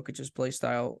 especially Jokic's play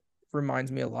style,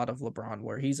 reminds me a lot of LeBron,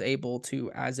 where he's able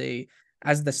to, as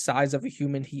the size of a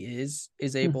human he is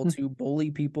able to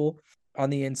bully people on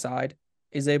the inside,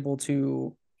 is able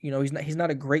to, he's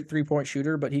not a great 3-point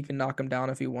shooter, but he can knock them down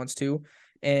if he wants to.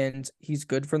 And he's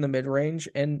good from the mid range,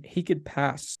 and he could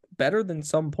pass better than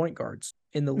some point guards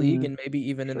in the league Mhm. and maybe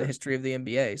even in the Sure. history of the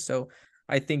NBA. So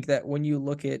I think that when you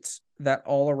look at that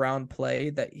all around play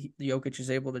that Jokic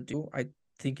is able to do, I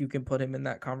think you can put him in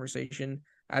that conversation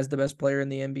as the best player in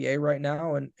the NBA right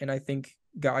now. And I think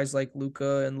guys like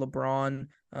Luka and LeBron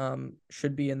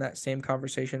should be in that same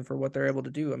conversation for what they're able to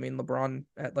do. I mean, LeBron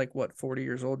at like what 40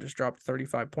 years old just dropped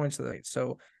 35 points today.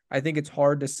 So I think it's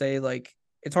hard to say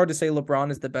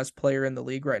LeBron is the best player in the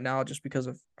league right now just because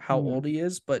of how Mhm. old he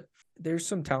is, but there's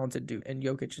some talented dude, and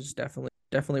Jokic is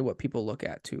definitely what people look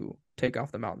at to take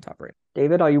off the mountaintop right.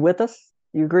 David, are you with us?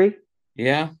 You agree?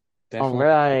 Yeah, All definitely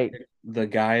right. the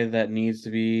guy that needs to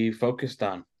be focused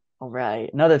on. All right.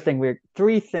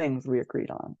 Three things we agreed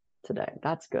on today.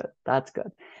 That's good. That's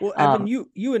good. Well, Evan, Um,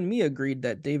 you and me agreed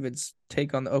that David's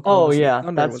take on the oh Oklahoma City yeah,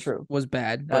 Thunder that's was true. was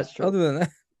bad, but That's true. other than that,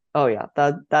 Oh yeah,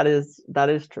 that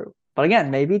is true. But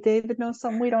again, maybe David knows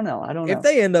something we don't know. I don't if know.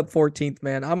 they end up 14th,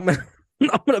 man, I'm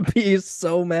gonna be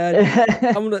so mad.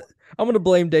 I'm gonna I'm gonna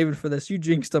blame David for this. You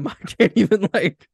jinxed him. I can't even like